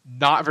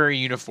 not very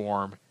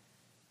uniform.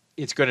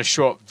 It's going to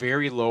show up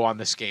very low on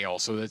the scale.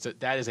 So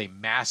that is a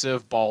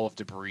massive ball of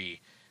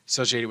debris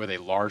associated with a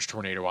large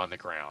tornado on the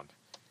ground.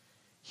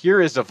 Here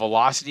is the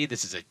velocity.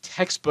 This is a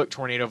textbook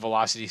tornado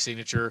velocity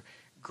signature.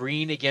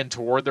 Green again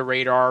toward the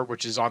radar,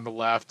 which is on the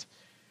left.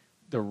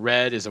 The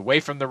red is away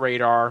from the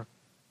radar.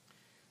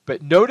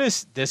 But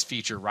notice this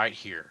feature right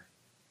here.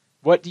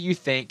 What do you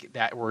think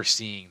that we're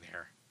seeing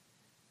there?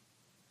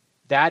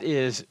 That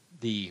is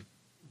the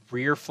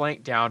rear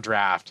flank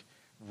downdraft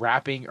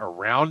wrapping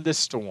around the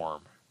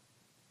storm.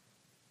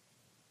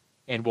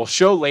 And we'll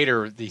show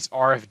later these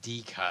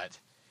RFD cut,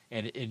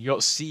 and you'll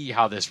see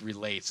how this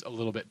relates a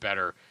little bit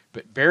better.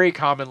 But very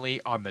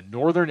commonly on the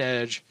northern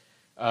edge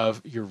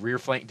of your rear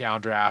flank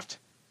downdraft,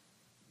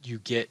 you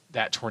get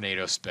that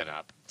tornado spin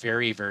up.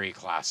 Very, very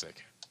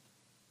classic.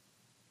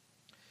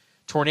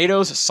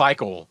 Tornadoes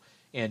cycle,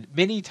 and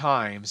many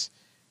times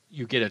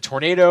you get a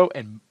tornado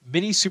and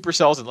many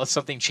supercells, unless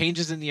something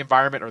changes in the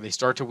environment or they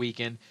start to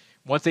weaken.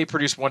 Once they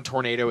produce one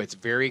tornado, it's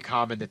very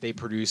common that they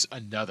produce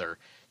another.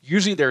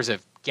 Usually there's a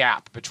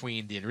gap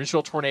between the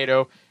initial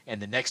tornado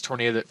and the next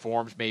tornado that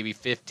forms, maybe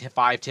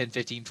 5, 10,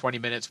 15, 20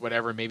 minutes,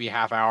 whatever, maybe a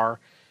half hour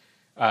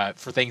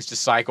for things to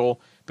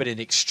cycle. But in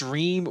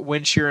extreme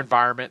wind shear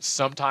environments,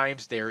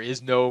 sometimes there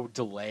is no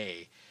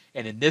delay.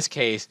 And in this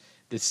case,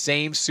 the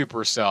same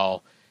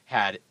supercell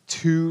had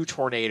 2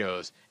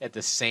 tornadoes at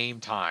the same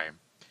time.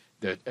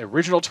 The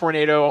original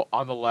tornado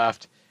on the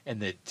left and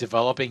the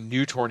developing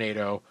new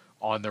tornado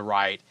on the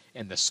right,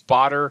 and the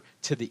spotter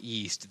to the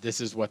east. This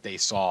is what they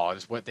saw.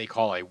 It's what they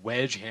call a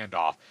wedge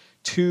handoff.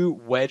 2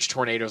 wedge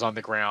tornadoes on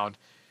the ground.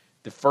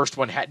 The first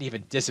one hadn't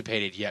even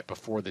dissipated yet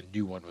before the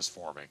new one was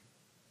forming.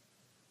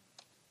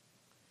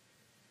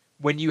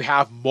 When you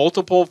have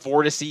multiple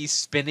vortices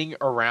spinning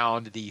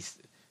around these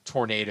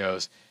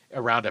tornadoes,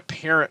 around a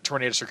parent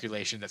tornado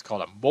circulation, that's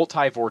called a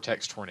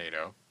multi-vortex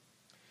tornado.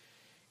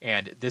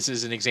 And this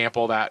is an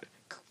example, that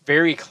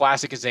very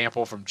classic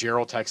example from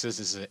Gerald, Texas.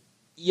 This is an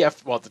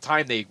EF, well, at the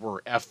time they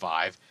were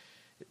F5.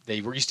 They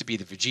used to be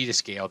the Vegeta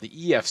scale.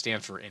 The EF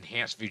stands for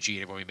Enhanced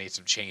Vegeta when we made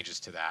some changes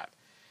to that.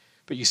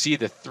 But you see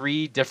the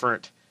 3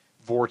 different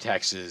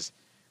vortexes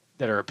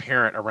that are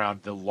apparent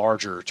around the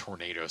larger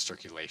tornado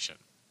circulation.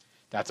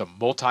 That's a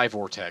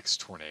multi-vortex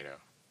tornado.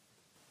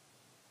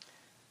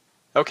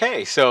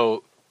 Okay,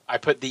 so I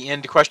put the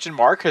end question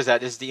mark because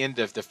that is the end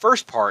of the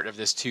first part of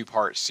this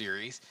 2-part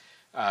series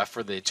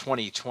for the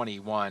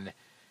 2021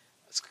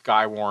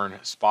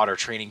 Skywarn spotter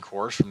training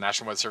course from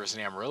National Weather Service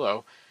in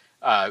Amarillo.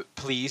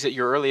 Please, at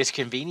your earliest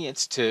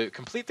convenience to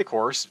complete the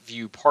course,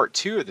 view part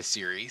 2 of the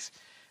series,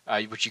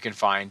 which you can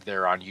find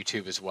there on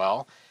YouTube as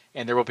well.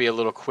 And there will be a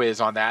little quiz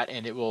on that,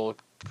 and it will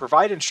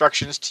provide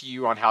instructions to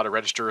you on how to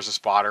register as a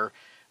spotter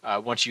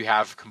once you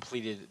have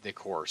completed the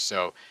course.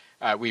 So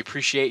we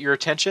appreciate your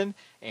attention,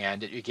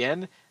 and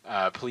again,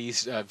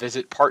 please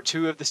visit part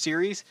 2 of the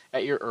series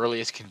at your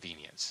earliest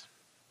convenience.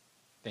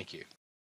 Thank you.